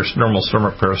restore your normal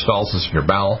stomach peristalsis in your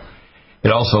bowel.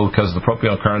 It also, because the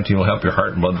propionyl carnitine, will help your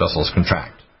heart and blood vessels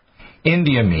contract.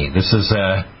 Indiamine. This is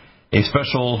a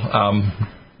special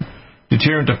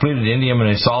deuterium-depleted indium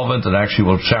in a solvent that actually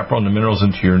will chaperone the minerals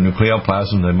into your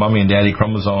nucleoplasm, the mummy and daddy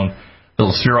chromosome,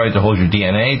 little steroid to hold your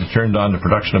DNA, to turn on the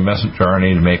production of messenger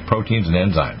RNA to make proteins and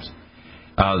enzymes.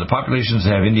 The populations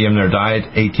that have indium in their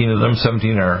diet, 18 of them,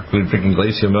 17 are drinking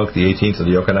glacial milk, the 18th of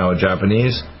the Okinawa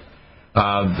Japanese,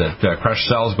 that crushed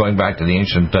cells going back to the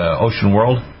ancient ocean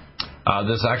world.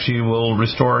 This actually will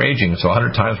restore aging. So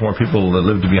 100 times more people that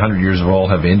live to be 100 years old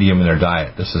have indium in their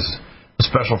diet. This is a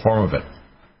special form of it.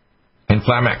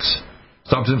 Inflamex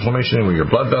stops inflammation anywhere, your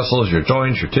blood vessels, your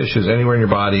joints, your tissues, anywhere in your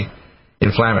body.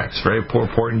 Inflamex, very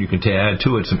important. You can add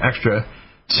to it some extra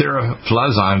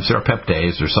seroflozyme,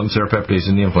 serapeptase, or some serapeptase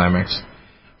in the Inflamex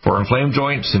for inflamed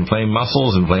joints, inflamed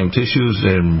muscles, inflamed tissues,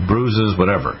 and bruises,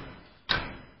 whatever.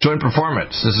 Joint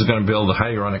performance. This is going to build the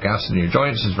hyaluronic acid in your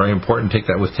joints. It's very important. Take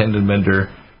that with tendon bender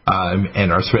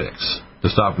and arthritics to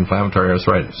stop inflammatory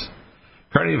arthritis.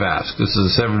 Cardiovasc. This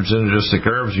is a 7 synergistic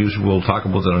herbs. Usually we'll talk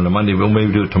about it on a Monday. We'll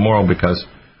maybe do it tomorrow because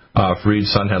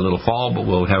Fareed's son had a little fall, but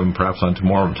we'll have him perhaps on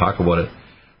tomorrow to talk about it.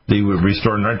 They would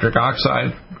restore nitric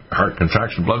oxide, heart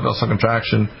contraction, blood vessel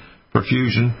contraction,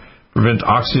 perfusion, prevent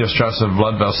oxidative stress of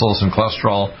blood vessels and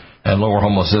cholesterol, and lower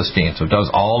homocysteine. So it does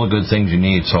all the good things you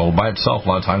need. So by itself, a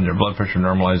lot of times their blood pressure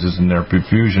normalizes and their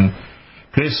perfusion.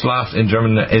 Kreislauf in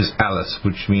German is alles,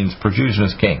 which means perfusion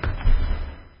is king.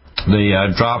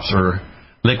 The drops are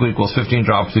liquid equals 15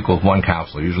 drops equals 1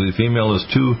 capsule. Usually the female is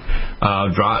 2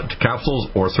 capsules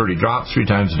or 30 drops 3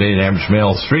 times a day. The average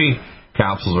male is 3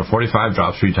 capsules or 45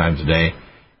 drops 3 times a day.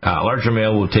 A larger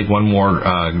male will take 1 more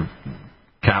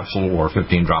capsule or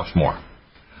 15 drops more.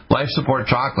 Life Support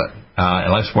chocolate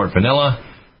and Life Support vanilla.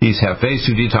 These have phase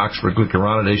 2 detox for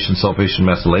glucuronidation, sulfation,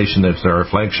 methylation. That's our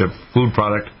flagship food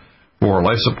product for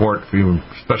Life Support,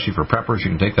 especially for preppers.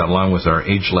 You can take that along with our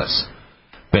Ageless.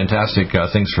 Fantastic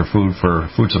things for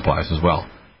food supplies as well.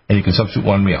 And you can substitute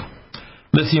 1 meal.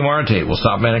 Lithium orotate will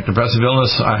stop manic depressive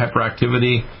illness,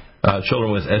 hyperactivity,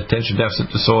 children with attention deficit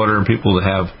disorder, and people that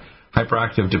have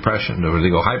hyperactive depression, where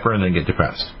they go hyper and then get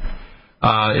depressed.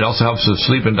 It also helps with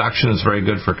sleep induction. It's very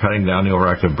good for cutting down the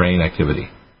overactive brain activity.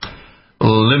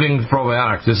 Living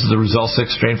probiotic. This is the Result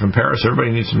 6 strain from Paris.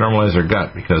 Everybody needs to normalize their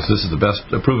gut because this is the best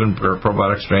proven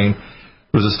probiotic strain.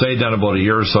 There was a study done about a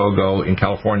year or so ago in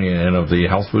California and of the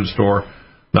health food store.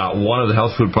 Not one of the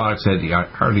health food products had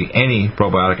hardly any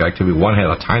probiotic activity. One had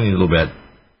a tiny little bit.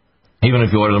 Even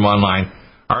if you order them online,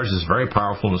 ours is very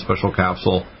powerful in a special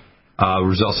capsule.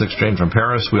 Result 6 strain from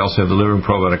Paris. We also have the Living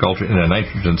Probiotic Ultra in a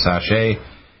nitrogen sachet.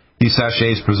 These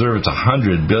sachets preserve its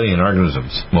 100 billion organisms,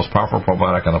 most powerful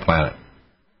probiotic on the planet.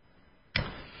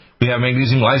 We have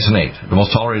magnesium glycinate, the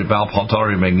most tolerated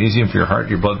tolerated magnesium for your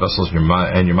heart, your blood vessels,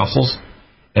 and your muscles,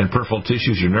 and peripheral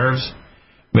tissues, your nerves.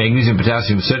 Magnesium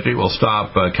potassium citrate will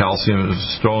stop calcium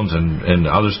stones and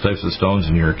other types of stones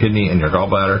in your kidney and your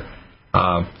gallbladder.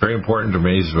 Very important to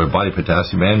raise body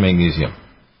potassium and magnesium.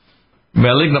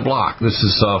 Maligna block. This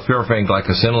is purifying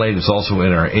glycosinolate. It's also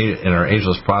in our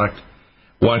Ageless product.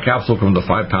 1 capsule from the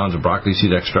 5 pounds of broccoli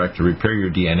seed extract to repair your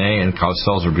DNA and cause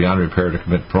cells are beyond repair to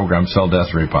commit programmed cell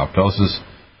death or apoptosis.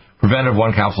 Preventive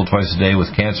 1 capsule twice a day.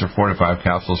 With cancer, 4 to 5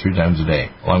 capsules 3 times a day.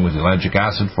 Along with ellagic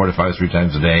acid, 4 to 5 3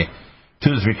 times a day.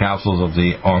 2 to 3 capsules of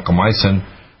the oncomycin.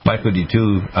 Myco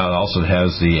D2 also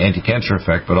has the anti-cancer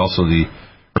effect, but also the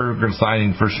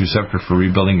ergothioneine first receptor for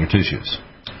rebuilding your tissues.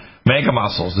 Mega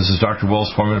Muscles. This is Dr.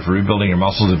 Will's formula for rebuilding your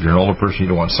muscles. If you're an older person,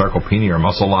 you don't want sarcopenia or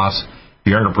muscle loss.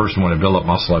 If you're a younger person, want to build up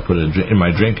muscle, I put it in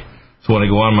my drink. So when I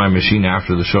go on my machine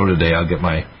after the show today, I'll get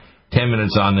my 10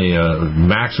 minutes on the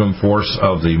maximum force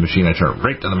of the machine. I turn it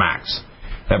right to the max.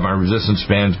 Have my resistance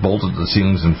bands bolted to the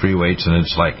ceilings and free weights, and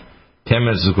it's like 10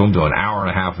 minutes is going to an hour and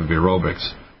a half of aerobics,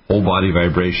 whole body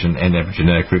vibration, and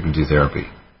epigenetic frequency therapy.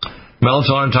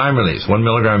 Melatonin time release, 1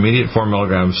 milligram immediate, 4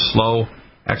 milligrams slow.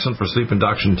 Excellent for sleep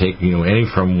induction, taking any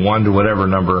from 1 to whatever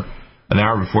number, an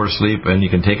hour before sleep, and you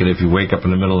can take it if you wake up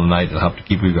in the middle of the night. It'll help to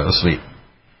keep you asleep.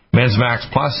 Men's Max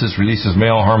Plus releases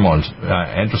male hormones,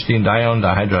 androstenedione,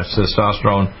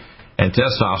 dihydrotestosterone, and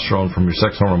testosterone from your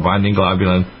sex hormone binding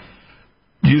globulin.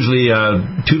 Usually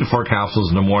 2 to 4 capsules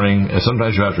in the morning.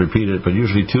 Sometimes you have to repeat it, but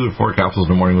usually 2 to 4 capsules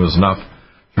in the morning was enough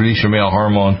to release your male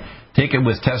hormone. Take it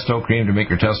with testo cream to make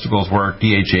your testicles work,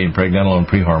 DHA, and pregnenolone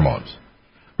pre-hormones.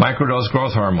 Microdose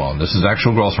growth hormone. This is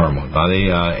actual growth hormone, not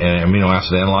an amino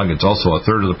acid analog. It's also a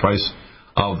third of the price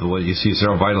of what you see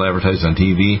Cerebral Vital advertised on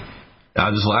TV.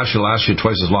 This will actually last you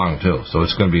twice as long, too. So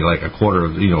it's going to be like less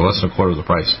than a quarter of the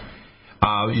price.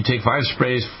 You take 5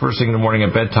 sprays first thing in the morning at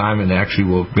bedtime, and it actually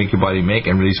will make your body make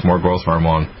and release more growth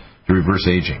hormone to reverse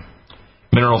aging.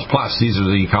 Minerals Plus. These are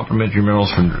the complementary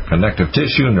minerals from connective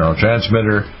tissue,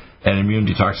 neurotransmitter, and immune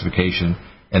detoxification.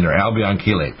 and their albion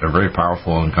chelate. They're very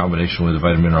powerful in combination with the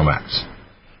vitamin Mineral Max.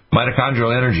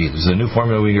 Mitochondrial Energy. This is a new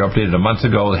formula we updated a month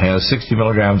ago that has 60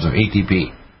 milligrams of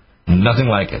ATP. Nothing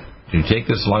like it. You take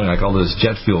this along like all this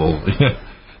jet fuel.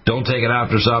 Don't take it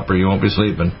after supper. You won't be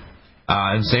sleeping.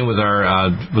 And same with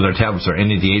our tablets, our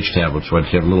NADH tablets,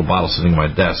 which have a little bottle sitting on my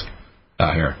desk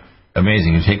here.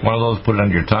 Amazing. You take one of those, put it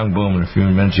under your tongue, boom, in a few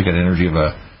minutes you got energy of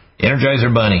a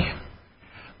Energizer bunny.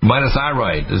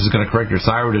 Mitothyroid. This is going to correct your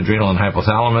thyroid, adrenal, and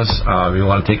hypothalamus. You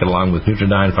want to take it along with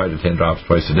Nutridyne, 5 to 10 drops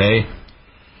twice a day.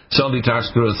 Cell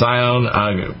detox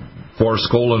glutathione for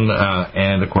colon,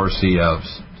 and of course the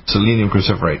selenium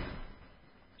cruciferate.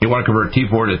 You want to convert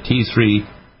T4 to T3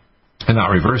 and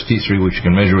not reverse T3, which you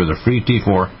can measure with a free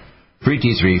T4, free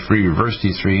T3, free reverse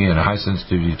T3, and a high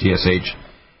sensitivity TSH,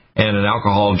 and an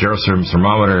alcohol geroserum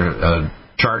thermometer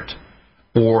chart,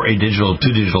 or a two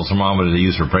digital thermometer to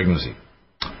use for pregnancy.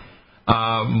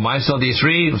 MyCell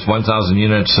D3 is 1,000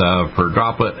 units per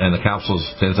droplet, and the capsule is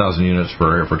 10,000 units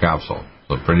per capsule.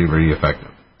 So pretty effective.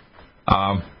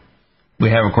 We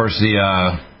have, of course,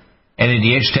 the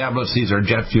NADH tablets. These are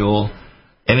jet fuel.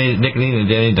 Nicotine and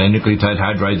dinucleotide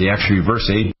hydride, they actually reverse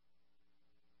age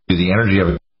to the energy of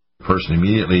a person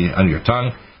immediately under your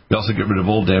tongue. They also get rid of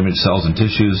old damaged cells and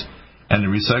tissues, and they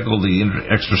recycle the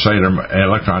extracellular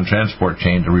electron transport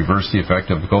chain to reverse the effect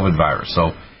of the COVID virus.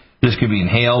 So this could be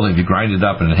inhaled if you grind it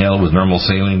up and inhale it with normal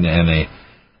saline and a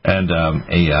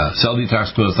cell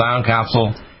detox glutathione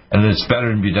capsule, and it's better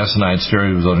than budesonide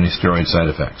steroid without any steroid side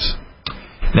effects.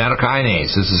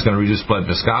 Nattokinase. This is going to reduce blood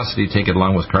viscosity. Take it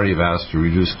along with Cardiovasc to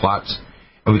reduce clots.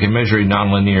 And we can measure a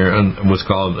nonlinear, what's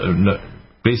called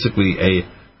basically a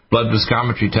blood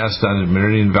viscometry test done at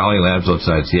Meridian Valley Labs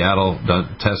outside Seattle.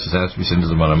 The test has to be sent to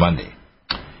them on a Monday.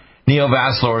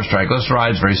 Neovascular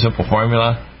triglycerides, very simple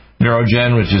formula.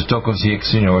 Neurogen, which is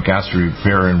docosahexaenoic acid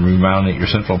repair and remount your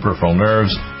central peripheral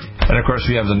nerves. And of course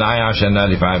we have the NIOSH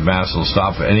N95 mask that will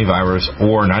stop any virus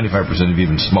or 95% of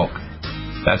even smoke.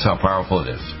 That's how powerful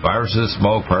it is. Viruses,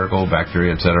 smoke, particle,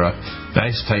 bacteria, etc.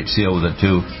 Nice tight seal with it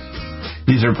too.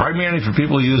 These are primarily for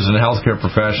people who use in healthcare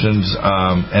professions,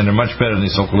 and they're much better than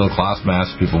these so-called cloth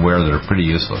masks people wear that are pretty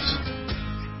useless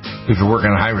if you're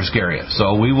working in a high-risk area.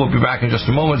 So we will be back in just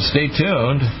a moment. Stay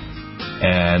tuned,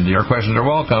 and your questions are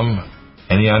welcome.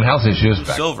 Any on health issues?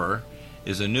 Silver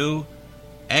is a new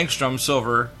angstrom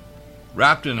silver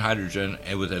wrapped in hydrogen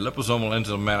and with a liposomal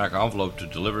enzymatic envelope to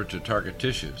deliver to target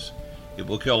tissues. It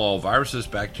will kill all viruses,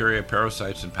 bacteria,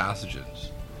 parasites, and pathogens.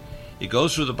 It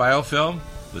goes through the biofilm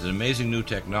with an amazing new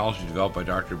technology developed by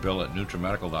Dr. Bill at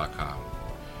NutriMedical.com.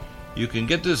 You can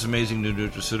get this amazing new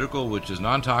nutraceutical, which is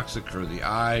non-toxic for the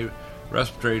eye,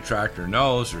 respiratory tract, or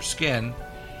nose, or skin,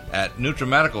 at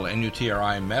NutriMedical,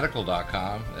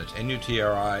 NutriMedical.com. That's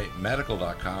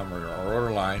NutriMedical.com, or our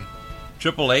order line,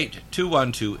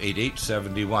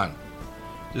 888-212-8871.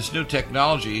 This new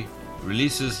technology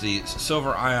releases the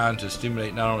silver ion to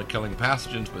stimulate not only killing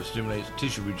pathogens, but stimulates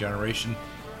tissue regeneration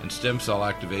and stem cell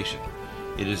activation.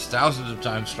 It is thousands of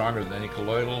times stronger than any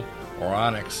colloidal or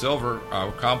onyx silver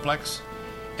complex,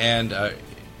 and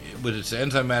with its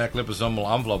enzymatic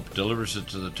liposomal envelope, delivers it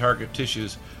to the target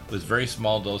tissues with very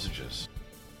small dosages.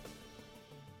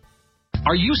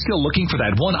 Are you still looking for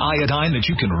that one iodine that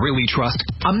you can really trust?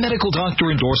 A medical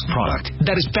doctor-endorsed product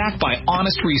that is backed by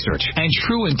honest research and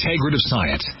true integrative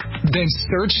science? Then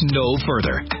search no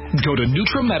further. Go to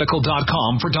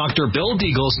NutriMedical.com for Dr. Bill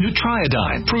Deagle's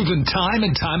Nutriodine, proven time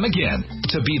and time again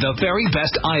to be the very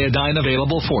best iodine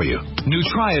available for you.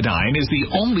 Nutriodine is the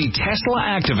only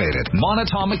Tesla-activated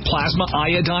monatomic plasma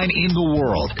iodine in the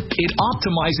world. It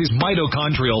optimizes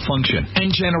mitochondrial function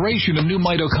and generation of new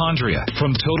mitochondria,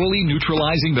 from totally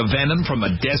neutralizing the venom from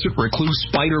a desert recluse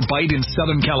spider bite in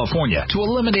Southern California to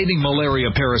eliminating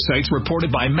malaria parasites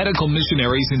reported by medical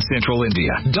missionaries in Central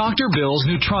India. Dr. Bill's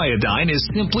Nutriodine is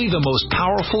simply the most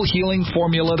powerful healing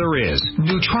formula there is.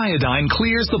 Nutriodine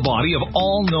clears the body of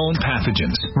all known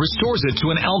pathogens, restores it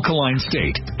to an alkaline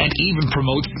state, and even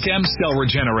promotes stem cell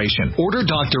regeneration. Order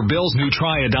Dr. Bill's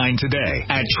Nutriodine today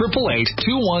at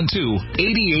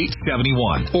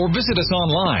 888-212-8871 or visit us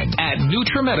online at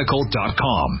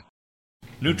NutriMedical.com.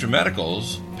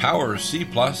 NutriMedical's Power C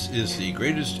Plus is the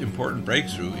greatest important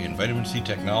breakthrough in vitamin C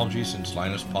technology since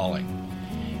Linus Pauling.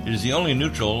 It is the only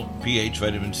neutral pH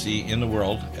vitamin C in the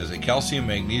world as a calcium,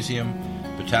 magnesium,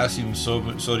 potassium,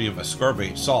 sodium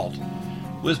ascorbate salt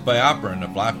with BioPerine, a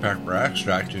black pepper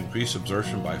extract, to increase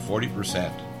absorption by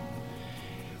 40%.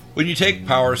 When you take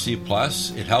Power C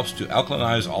Plus, it helps to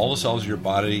alkalinize all the cells of your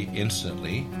body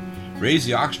instantly, raise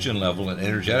the oxygen level and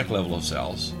energetic level of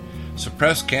cells,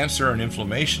 suppress cancer and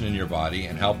inflammation in your body,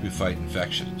 and help you fight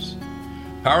infections.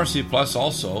 Power C Plus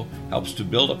also helps to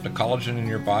build up the collagen in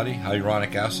your body,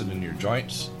 hyaluronic acid in your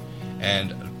joints,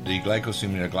 and the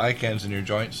glycosaminoglycans in your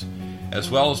joints, as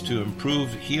well as to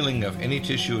improve healing of any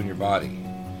tissue in your body.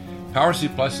 Power C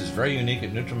Plus is very unique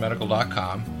at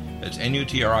NutriMedical.com. It's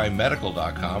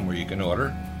NutriMedical.com where you can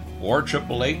order, or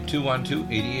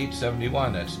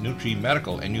 888-212-8871. That's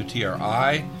NutriMedical,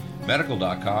 NUTRI,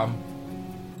 medical.com.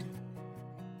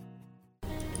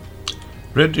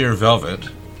 Red Deer Velvet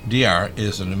DR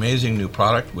is an amazing new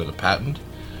product with a patent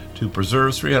to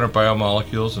preserve 300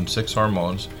 biomolecules and 6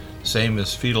 hormones, same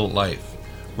as fetal life,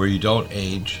 where you don't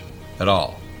age at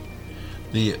all.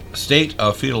 The state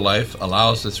of fetal life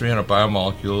allows the 300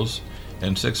 biomolecules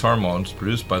and 6 hormones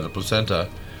produced by the placenta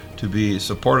to be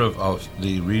supportive of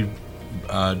the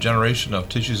regeneration of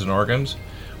tissues and organs,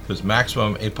 with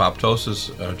maximum apoptosis,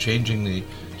 changing the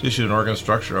tissue and organ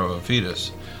structure of a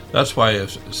fetus. That's why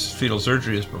if fetal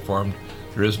surgery is performed,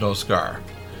 there is no scar.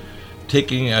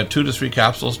 Taking 2 to 3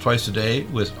 capsules twice a day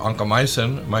with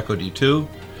oncomycin, myco-D2,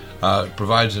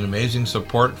 provides an amazing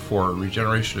support for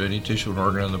regeneration of any tissue and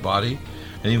organ in the body,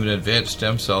 and even advanced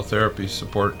stem cell therapy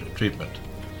support treatment.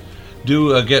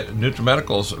 Do get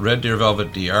NutriMedical's Red Deer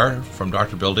Velvet DR from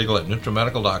Dr. Bill Deagle at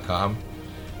NutriMedical.com,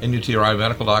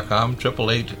 NUTRIMedical.com,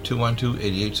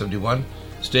 888-212-8871.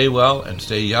 Stay well and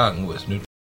stay young with NutriMedical.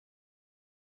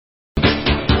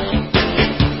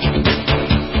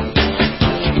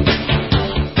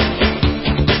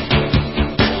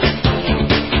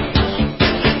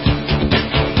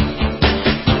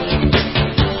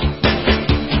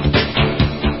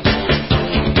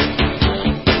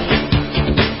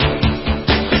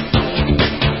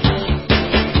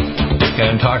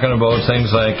 Talking about things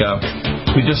like,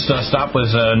 we just stopped with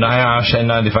NIOSH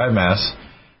N95 mask.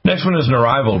 Next one is an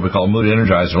arrival we call Mood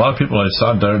Energizer. A lot of people, I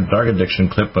saw a drug addiction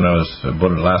clip when I was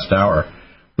about the last hour.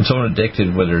 When someone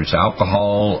addicted, whether it's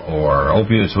alcohol or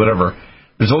opiates, whatever,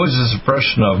 there's always a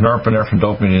suppression of norepinephrine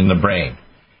dopamine in the brain.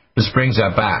 This brings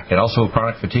that back. And also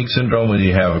chronic fatigue syndrome, when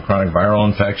you have a chronic viral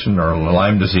infection or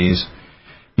Lyme disease.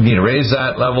 You need to raise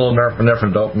that level of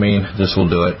norepinephrine dopamine. This will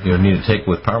do it. You need to take it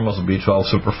with power muscle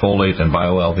B12, superfolate, and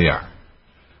bio-LVR,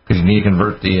 because you need to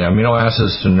convert the amino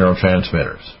acids to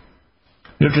neurotransmitters.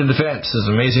 NutriDefense is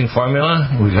an amazing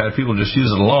formula. We've had people just use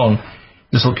it alone.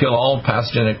 This will kill all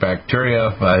pathogenic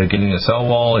bacteria by getting the cell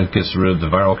wall. It gets rid of the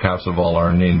viral caps of all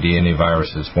RNA and DNA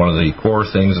viruses. One of the core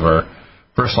things of our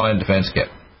first-line defense kit.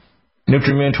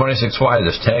 NutriMune 26Y,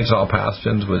 this tags all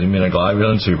pathogens with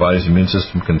immunoglobulin, so your body's immune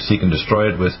system can seek and destroy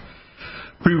it with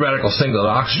free radical singlet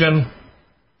oxygen.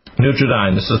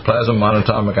 Nutridyne, this is plasma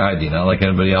monatomic iodine, not like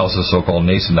anybody else's so-called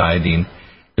nascent iodine.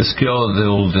 This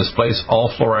will displace all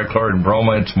fluoride, chloride, and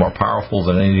bromide. It's more powerful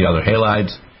than any other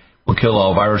halides. Will kill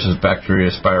all viruses,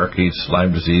 bacteria, spirochetes,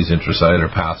 Lyme disease, intracellular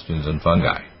pathogens, and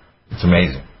fungi. It's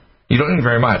amazing. You don't need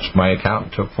very much. My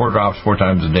accountant took 4 drops 4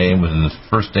 times a day, and within the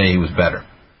first day he was better.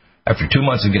 After 2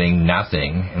 months of getting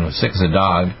nothing and was sick as a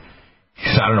dog,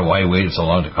 I don't know why he waited so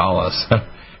long to call us.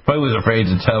 Probably was afraid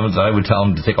to tell him that I would tell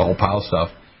him to take a whole pile of stuff.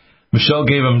 Michelle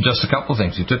gave him just a couple of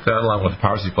things. He took that along with the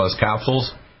Power C Plus capsules,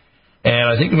 and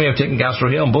I think he may have taken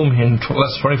GastroHeal, and boom, in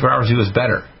less than 24 hours he was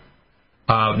better.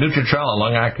 Nutritrella,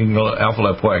 long-acting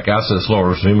alpha-lipoic acid,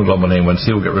 lowers hemoglobin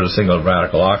A1C, will get rid of single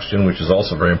radical oxygen, which is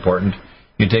also very important.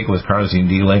 You can take it with carnosine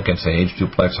D-link and say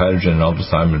H2-plex hydrogen and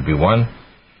ultrathymine B1.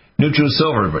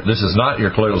 NutriSilver, but this is not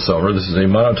your colloidal silver. This is a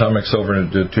monatomic silver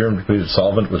deuterium-depleted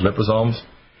solvent with liposomes.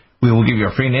 We will give you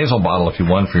a free nasal bottle if you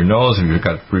want for your nose. If you've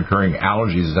got recurring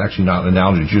allergies, it's actually not an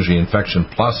allergy. It's usually infection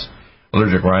plus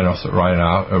allergic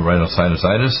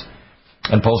rhinosinusitis.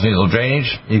 And pulse nasal drainage.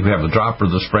 You can have the drop or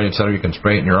the spray, etc. You can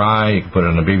spray it in your eye. You can put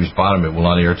it on a baby's bottom. It will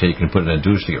not irritate. You can put it in a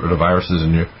douche to get rid of viruses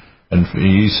and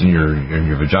yeast in your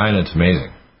vagina. It's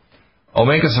amazing.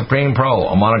 Omega Supreme Pro,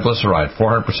 a monoglyceride,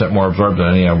 400% more absorbed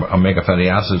than any omega fatty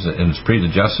acids, and it's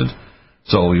pre-digested.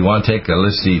 So you want to take,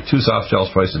 let's see, 2 soft gels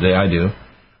twice a day. I do.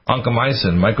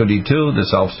 Oncomycin, myco-D2,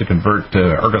 this helps to convert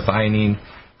ergothioneine,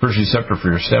 first receptor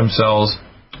for your stem cells.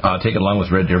 Take it along with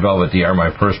Red Deer Velvet DR,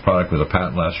 my first product with a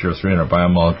patent last year of 300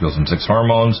 biomolecules and 6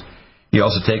 hormones. You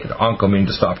also take it Oncomine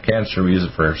to stop cancer. We use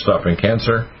it for stopping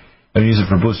cancer. And we use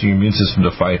it for boosting your immune system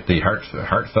to fight the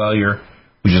heart failure,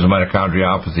 which is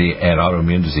mitochondriopathy and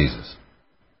autoimmune diseases.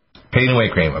 Pain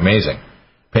Away Cream, amazing.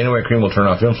 Pain Away Cream will turn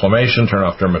off inflammation, turn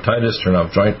off dermatitis, turn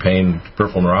off joint pain,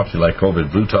 peripheral neuropathy like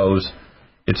COVID, blue toes.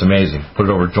 It's amazing. Put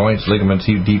it over joints, ligaments,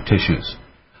 deep tissues.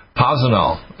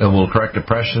 Posinol, it will correct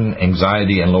depression,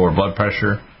 anxiety, and lower blood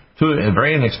pressure.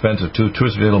 Very inexpensive, 2 or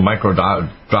 3 little micro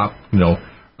drop,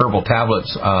 herbal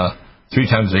tablets, 3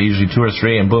 times a day, usually 2 or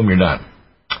 3, and boom, you're done.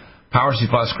 Power C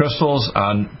Plus crystals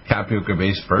on tapioca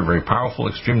base, very, very powerful,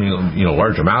 extremely,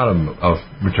 large amount of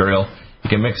material. You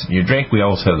can mix it in your drink. We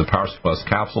also have the Power C Plus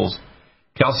capsules.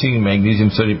 Calcium, magnesium,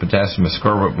 sodium, potassium,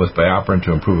 ascorbate with bioperin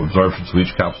to improve absorption. So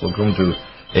each capsule going to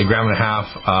 1.5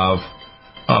 grams of.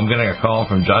 I'm getting a call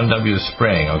from John W.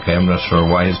 Spring. Okay, I'm not sure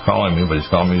why he's calling me, but he's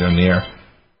calling me on the air.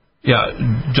 Yeah,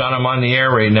 John, I'm on the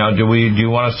air right now. Do you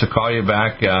want us to call you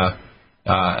back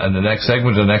in the next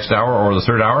segment, the next hour, or the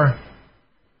third hour?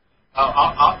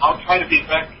 I'll try to be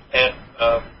back at.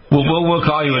 We'll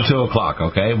call you at 2 o'clock.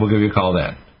 Okay, we'll give you a call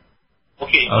then.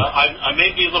 Okay, I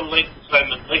may be a little late because I'm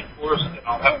in Lake Forest, and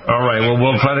I'll have. All right, well,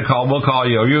 we'll try to call. We'll call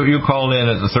you. You call in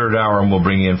at the third hour, and we'll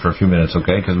bring you in for a few minutes,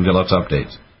 okay? Because we've got lots of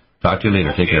updates. Talk to you later.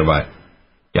 Okay. Take care. Bye.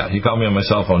 Yeah, he called me on my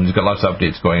cell phone. He's got lots of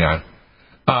updates going on.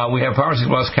 We have Power C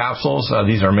Plus capsules.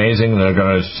 These are amazing. They're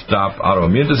going to stop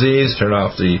autoimmune disease, turn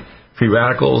off the free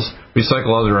radicals,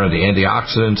 recycle other the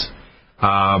antioxidants,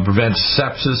 prevents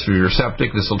sepsis if you're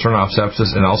septic. This will turn off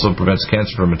sepsis and also prevents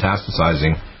cancer from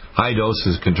metastasizing. High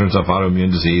doses can turn off autoimmune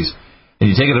disease. And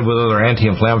you take it with other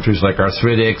anti-inflammatories like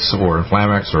arthritics or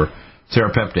Inflamex or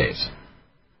serapeptase.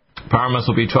 Power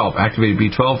Muscle B12, activated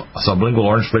B12, sublingual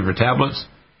orange flavor tablets,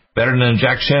 better than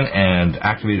injection, and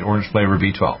activated orange flavor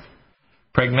B12.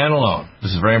 Pregnenolone,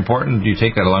 this is very important. You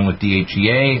take that along with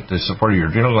DHEA to support your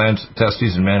adrenal glands,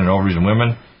 testes in men and ovaries in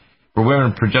women. For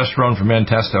women, progesterone. For men,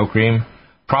 testo cream.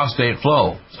 Prostate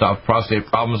Flow, stop prostate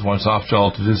problems. 1 soft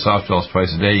gel to 2 soft gels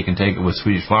twice a day. You can take it with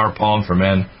Swedish flower pollen for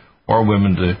men or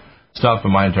women to stop the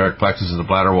myenteric plexus of the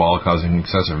bladder wall causing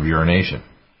excessive urination.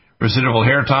 Residual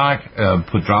hair tonic,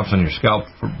 put drops on your scalp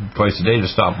twice a day to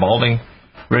stop balding.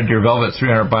 Red Deer Velvet,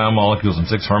 300 biomolecules and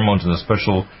 6 hormones in a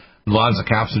special Lonza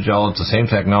capsule gel. It's the same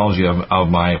technology of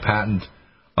my patent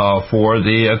for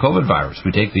the COVID virus.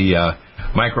 We take the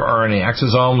microRNA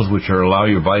exosomes, which allow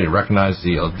your body to recognize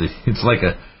it's like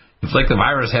the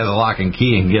virus has a lock and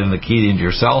key and getting the key into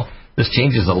your cell. This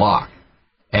changes the lock.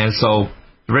 And so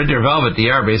the Red Deer Velvet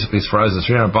DR basically supplies the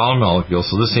 300 biomolecules,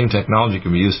 so this same technology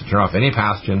can be used to turn off any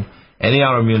pathogen, any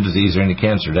autoimmune disease, or any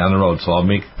cancer down the road. So I'll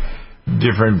make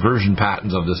different version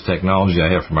patents of this technology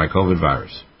I have for my COVID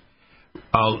virus.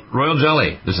 Royal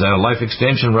Jelly. This is a life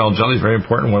extension. Royal Jelly is very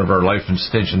important. One of our life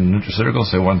extension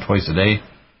nutraceuticals. Say one twice a day.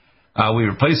 We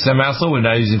replace Semethyl. We're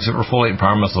now using superfolate and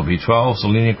Power Muscle B12.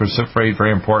 Selenium cruciferate,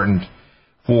 very important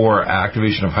for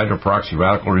activation of hydroperoxy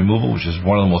radical removal, which is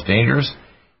one of the most dangerous,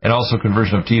 and also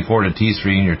conversion of T4 to T3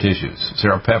 in your tissues.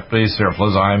 Serapeptase,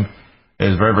 seroflozyme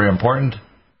is very, very important.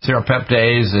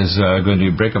 Serapeptase is going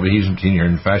to break up adhesion between your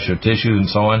fascial tissue and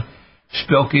so on.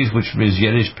 Spilkies, which is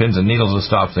Yiddish pins and needles that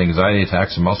stops anxiety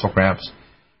attacks and muscle cramps.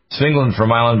 Sphingolin for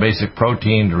myelin basic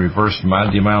protein to reverse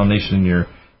demyelination in your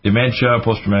dementia,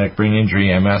 post-traumatic brain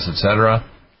injury, MS, etc.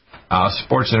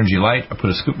 Sports Energy Light, I put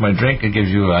a scoop in my drink. It gives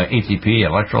you ATP,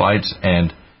 electrolytes,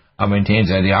 and maintains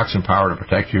antioxidant power to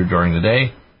protect you during the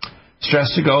day.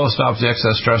 Stress to Go stops the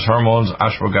excess stress hormones,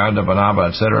 ashwagandha, banaba,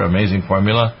 etc. Amazing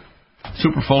formula.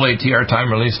 Superfolate TR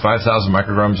time release, 5,000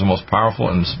 micrograms, the most powerful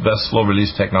and best slow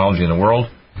release technology in the world.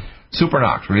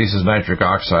 Supernox releases nitric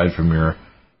oxide from your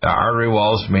artery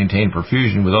walls to maintain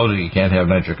perfusion. Without it, you can't have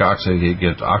nitric oxide. You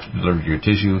get oxygen delivered to your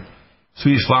tissue.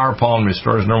 Swedish flower pollen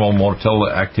restores normal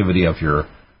motility activity of your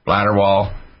bladder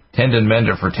wall. Tendon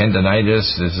mender for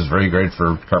tendinitis. This is very great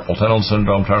for carpal tunnel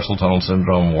syndrome, tarsal tunnel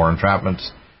syndrome, war entrapments.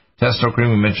 Testo cream,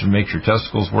 we mentioned, makes your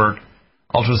testicles work.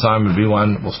 Ultrasound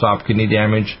B1 will stop kidney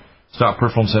damage, stop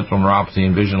peripheral sentinel neuropathy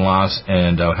and vision loss,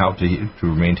 and help to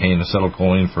maintain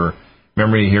acetylcholine for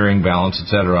memory, hearing, balance,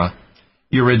 etc.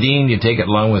 Uridine, you take it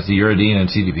along with the uridine and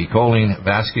CDP choline.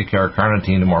 Vascular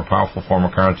carnitine, the more powerful form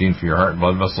of carnitine for your heart and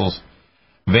blood vessels.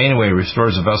 Vein Away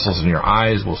restores the vessels in your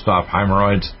eyes, will stop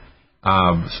hemorrhoids,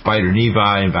 spider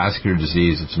nevi, and vascular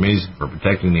disease. It's amazing for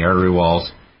protecting the artery walls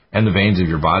and the veins of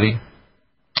your body.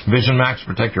 Vision Max,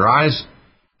 protect your eyes.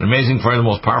 An amazing formula,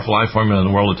 the most powerful eye formula in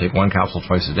the world to take 1 capsule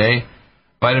twice a day.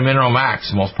 Vitamineral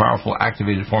Max, the most powerful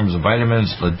activated forms of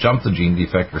vitamins to jump the gene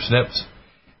defect or SNPs.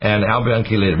 And albion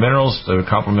chelated minerals, the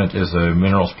complement is a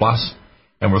Minerals Plus.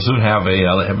 And we'll soon have a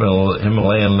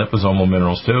Himalayan liposomal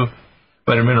minerals too.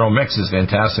 Vitamineral Mix is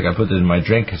fantastic. I put it in my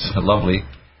drink. It's lovely.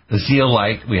 The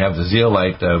Zeolite, we have the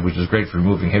Zeolite, which is great for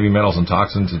removing heavy metals and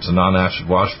toxins. It's a non-acid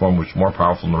wash form, which is more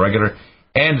powerful than the regular.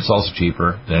 And it's also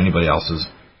cheaper than anybody else's.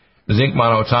 The zinc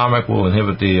monoatomic will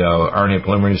inhibit the RNA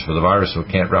polymerase for the virus, so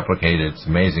it can't replicate it. It's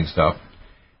amazing stuff.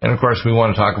 And, of course, we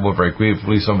want to talk about very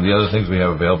briefly some of the other things we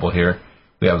have available here.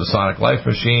 We have the Sonic Life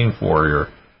Machine for your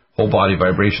whole body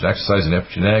vibration, exercise, and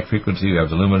epigenetic frequency. We have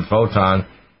the Lumen Photon,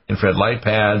 infrared light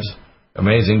pads,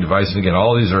 amazing devices. Again,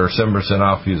 all these are 7%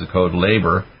 off. Use the code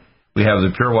LABOR. We have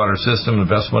the Pure Water system. The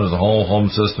best one is the whole home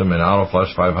system and Auto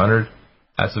Flush 500.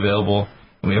 That's available.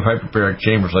 And we have hyperbaric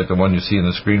chambers like the one you see on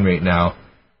the screen right now,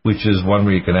 which is one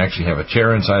where you can actually have a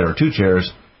chair inside or 2 chairs.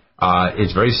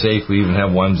 It's very safe. We even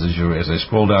have ones, as I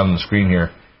scroll down on the screen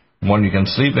here, one you can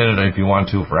sleep in it if you want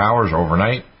to for hours or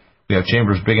overnight. We have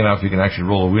chambers big enough you can actually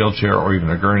roll a wheelchair or even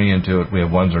a gurney into it. We have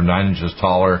ones that are 9 inches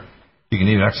taller. You can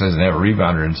even exercise and have a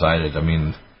rebounder inside it. I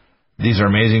mean, these are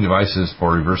amazing devices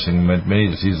for reversing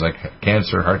many diseases like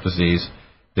cancer, heart disease,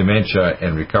 dementia,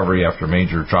 and recovery after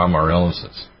major trauma or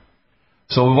illnesses.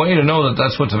 So we want you to know that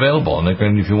that's what's available. And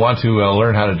if you want to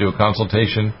learn how to do a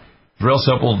consultation, it's real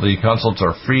simple. The consults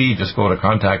are free. Just go to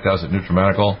Contact Us at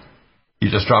NutriMedical. You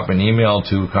just drop an email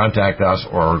to Contact Us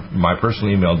or my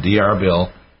personal email,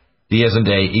 drbill, D as in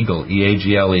day, eagle,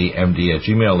 EAGLE, MD at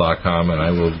gmail.com, and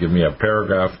I will give me a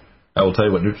paragraph. I will tell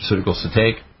you what nutraceuticals to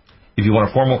take. If you want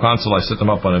a formal consult, I set them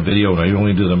up on a video, and I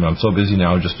only do them. I'm so busy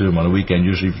now, I just do them on a weekend,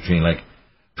 usually between like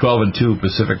 12 and 2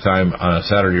 Pacific time on a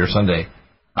Saturday or Sunday,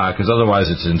 because otherwise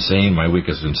it's insane. My week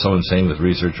has been so insane with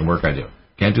research and work I do.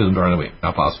 Can't do them during the week.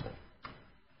 Not possible.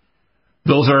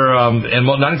 Those are, and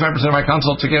 95% of my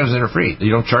consults, again, are free.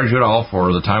 You don't charge you at all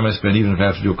for the time I spend, even if I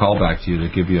have to do a call back to you to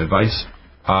give you advice.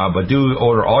 But do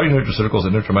order all your nutraceuticals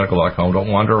at NutriMedical.com. Don't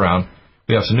wander around.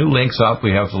 We have some new links up.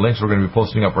 We have the links we're going to be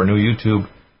posting up our new YouTube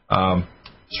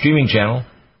streaming channel.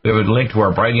 We have a link to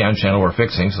our Brighteon channel we're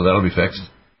fixing, so that'll be fixed.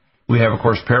 We have, of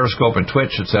course, Periscope and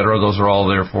Twitch, etc. Those are all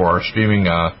there for our streaming,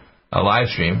 a live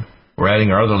stream. We're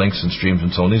adding our other links and streams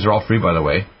and so on. These are all free, by the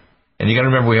way. And you got to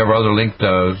remember we have our other linked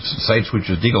sites, which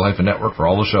is Deagle-Network for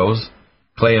all the shows,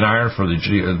 Clay and Iron for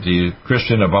the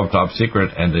Christian Above Top Secret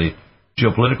and the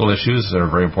geopolitical issues that are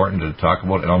very important to talk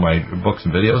about in all my books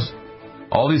and videos.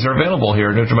 All these are available here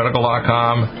at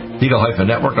NutriMedical.com,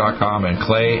 Deagle-Network.com, and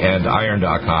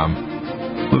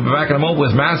ClayandIron.com. We'll be back in a moment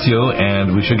with Matthew,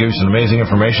 and we should give you some amazing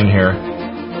information here.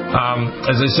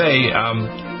 As I say,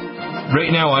 right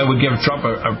now I would give Trump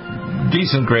a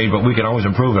decent grade, but we can always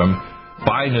improve him.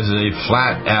 Biden is a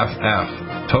flat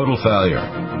FF, total failure.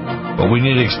 But we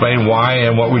need to explain why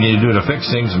and what we need to do to fix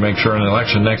things and make sure in the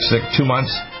election next 2 months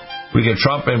we get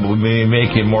Trump in, but we may make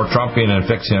him more Trumpian and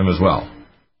fix him as well.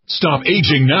 Stop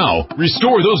aging now.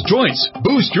 Restore those joints.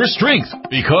 Boost your strength.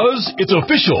 Because it's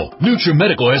official.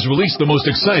 NutriMedical has released the most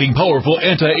exciting, powerful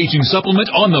anti-aging supplement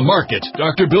on the market.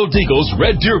 Dr. Bill Deagle's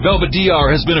Red Deer Velvet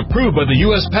DR has been approved by the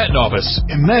U.S. Patent Office.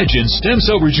 Imagine stem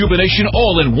cell rejuvenation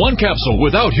all in one capsule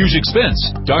without huge expense.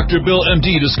 Dr. Bill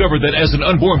MD discovered that as an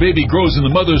unborn baby grows in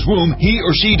the mother's womb, he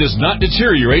or she does not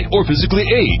deteriorate or physically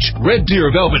age. Red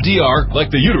Deer Velvet DR,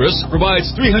 like the uterus, provides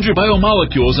 300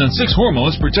 biomolecules and 6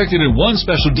 hormones protected in one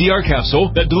special DR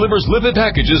capsule that delivers lipid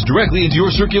packages directly into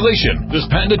your circulation. This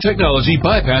patented technology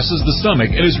bypasses the stomach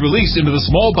and is released into the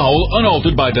small bowel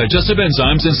unaltered by digestive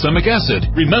enzymes and stomach acid.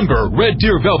 Remember, Red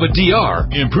Deer Velvet DR.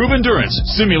 Improve endurance,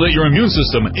 stimulate your immune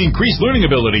system, increase learning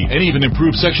ability, and even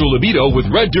improve sexual libido with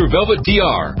Red Deer Velvet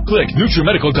DR. Click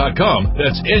NutriMedical.com,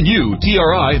 that's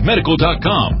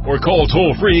NutriMedical.com, or call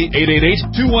toll-free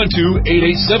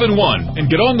 888-212-8871 and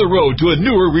get on the road to a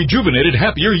newer, rejuvenated,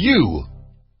 happier you.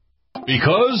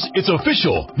 Because it's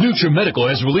official. NutriMedical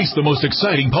has released the most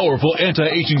exciting, powerful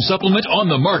anti-aging supplement on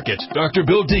the market. Dr.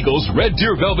 Bill Deagle's Red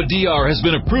Deer Velvet DR has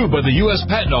been approved by the U.S.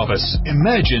 Patent Office.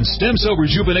 Imagine stem cell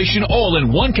rejuvenation all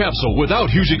in one capsule without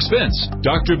huge expense.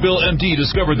 Dr. Bill MD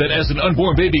discovered that as an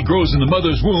unborn baby grows in the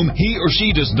mother's womb, he or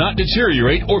she does not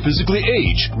deteriorate or physically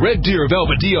age. Red Deer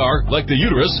Velvet DR, like the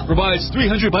uterus, provides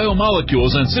 300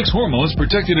 biomolecules and 6 hormones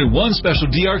protected in one special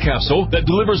DR capsule that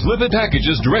delivers lipid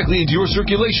packages directly into your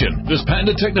circulation. This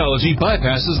patented technology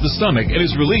bypasses the stomach and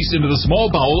is released into the small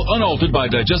bowel unaltered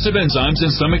by digestive enzymes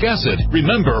and stomach acid.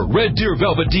 Remember, Red Deer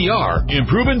Velvet DR.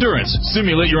 Improve endurance,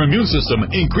 stimulate your immune system,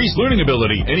 increase learning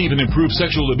ability, and even improve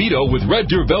sexual libido with Red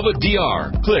Deer Velvet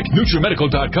DR. Click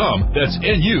NutriMedical.com, that's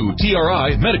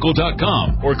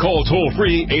NutriMedical.com, or call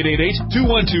toll-free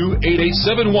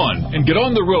 888-212-8871 and get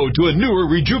on the road to a newer,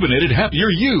 rejuvenated,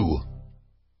 happier you.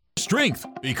 Strength,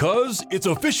 because it's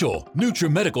official.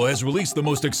 NutriMedical has released the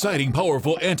most exciting,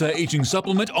 powerful anti-aging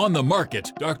supplement on the market.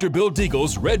 Dr. Bill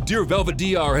Deagle's Red Deer Velvet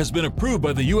DR has been approved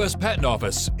by the U.S. Patent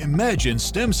Office. Imagine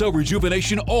stem cell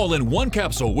rejuvenation all in one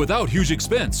capsule without huge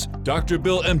expense. Dr.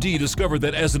 Bill MD discovered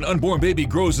that as an unborn baby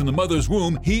grows in the mother's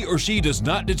womb, he or she does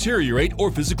not deteriorate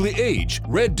or physically age.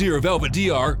 Red Deer Velvet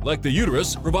DR, like the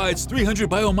uterus, provides 300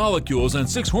 biomolecules and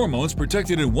 6 hormones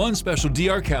protected in one special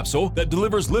DR capsule that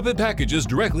delivers lipid packages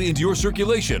directly directly into your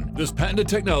circulation. This patented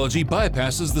technology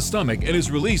bypasses the stomach and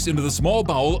is released into the small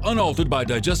bowel unaltered by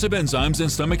digestive enzymes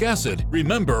and stomach acid.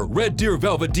 Remember Red Deer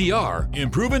Velvet DR.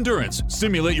 Improve endurance,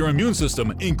 stimulate your immune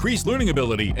system, increase learning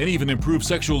ability, and even improve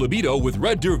sexual libido with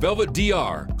Red Deer Velvet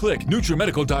DR. Click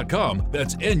NutriMedical.com,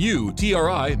 that's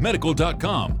N-U-T-R-I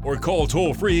medical.com, or call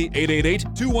toll-free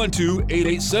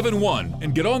 888-212-8871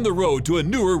 and get on the road to a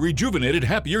newer, rejuvenated,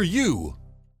 happier you.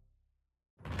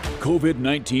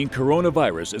 COVID-19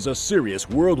 coronavirus is a serious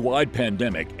worldwide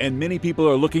pandemic, and many people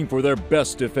are looking for their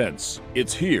best defense.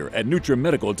 It's here at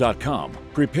NutriMedical.com.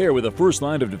 Prepare with a first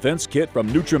line of defense kit from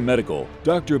NutriMedical.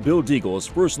 Dr. Bill Deagle's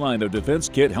first line of defense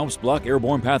kit helps block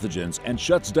airborne pathogens and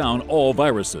shuts down all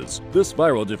viruses. This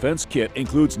viral defense kit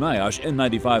includes NIOSH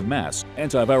N95 mask,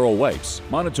 antiviral wipes,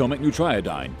 monatomic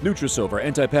nutriodine, Nutrisilver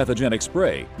antipathogenic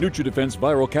spray, NutriDefense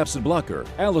viral capsid blocker,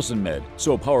 AllisonMed,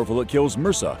 so powerful it kills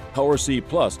MRSA, Power C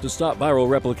Plus to stop viral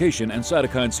replication and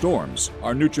cytokine storms.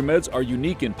 Our NutriMeds are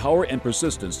unique in power and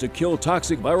persistence to kill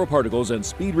toxic viral particles and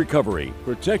speed recovery.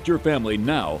 Protect your family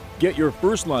now. Get your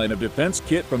first line of defense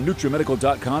kit from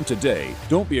NutriMedical.com today.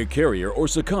 Don't be a carrier or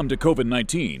succumb to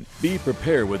COVID-19. Be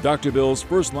prepared with Dr. Bill's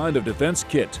first line of defense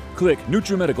kit. Click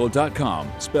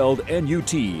NutriMedical.com, spelled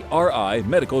N-U-T-R-I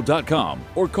medical.com,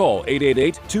 or call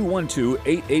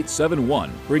 888-212-8871,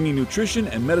 bringing nutrition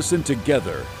and medicine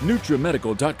together.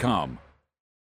 NutriMedical.com.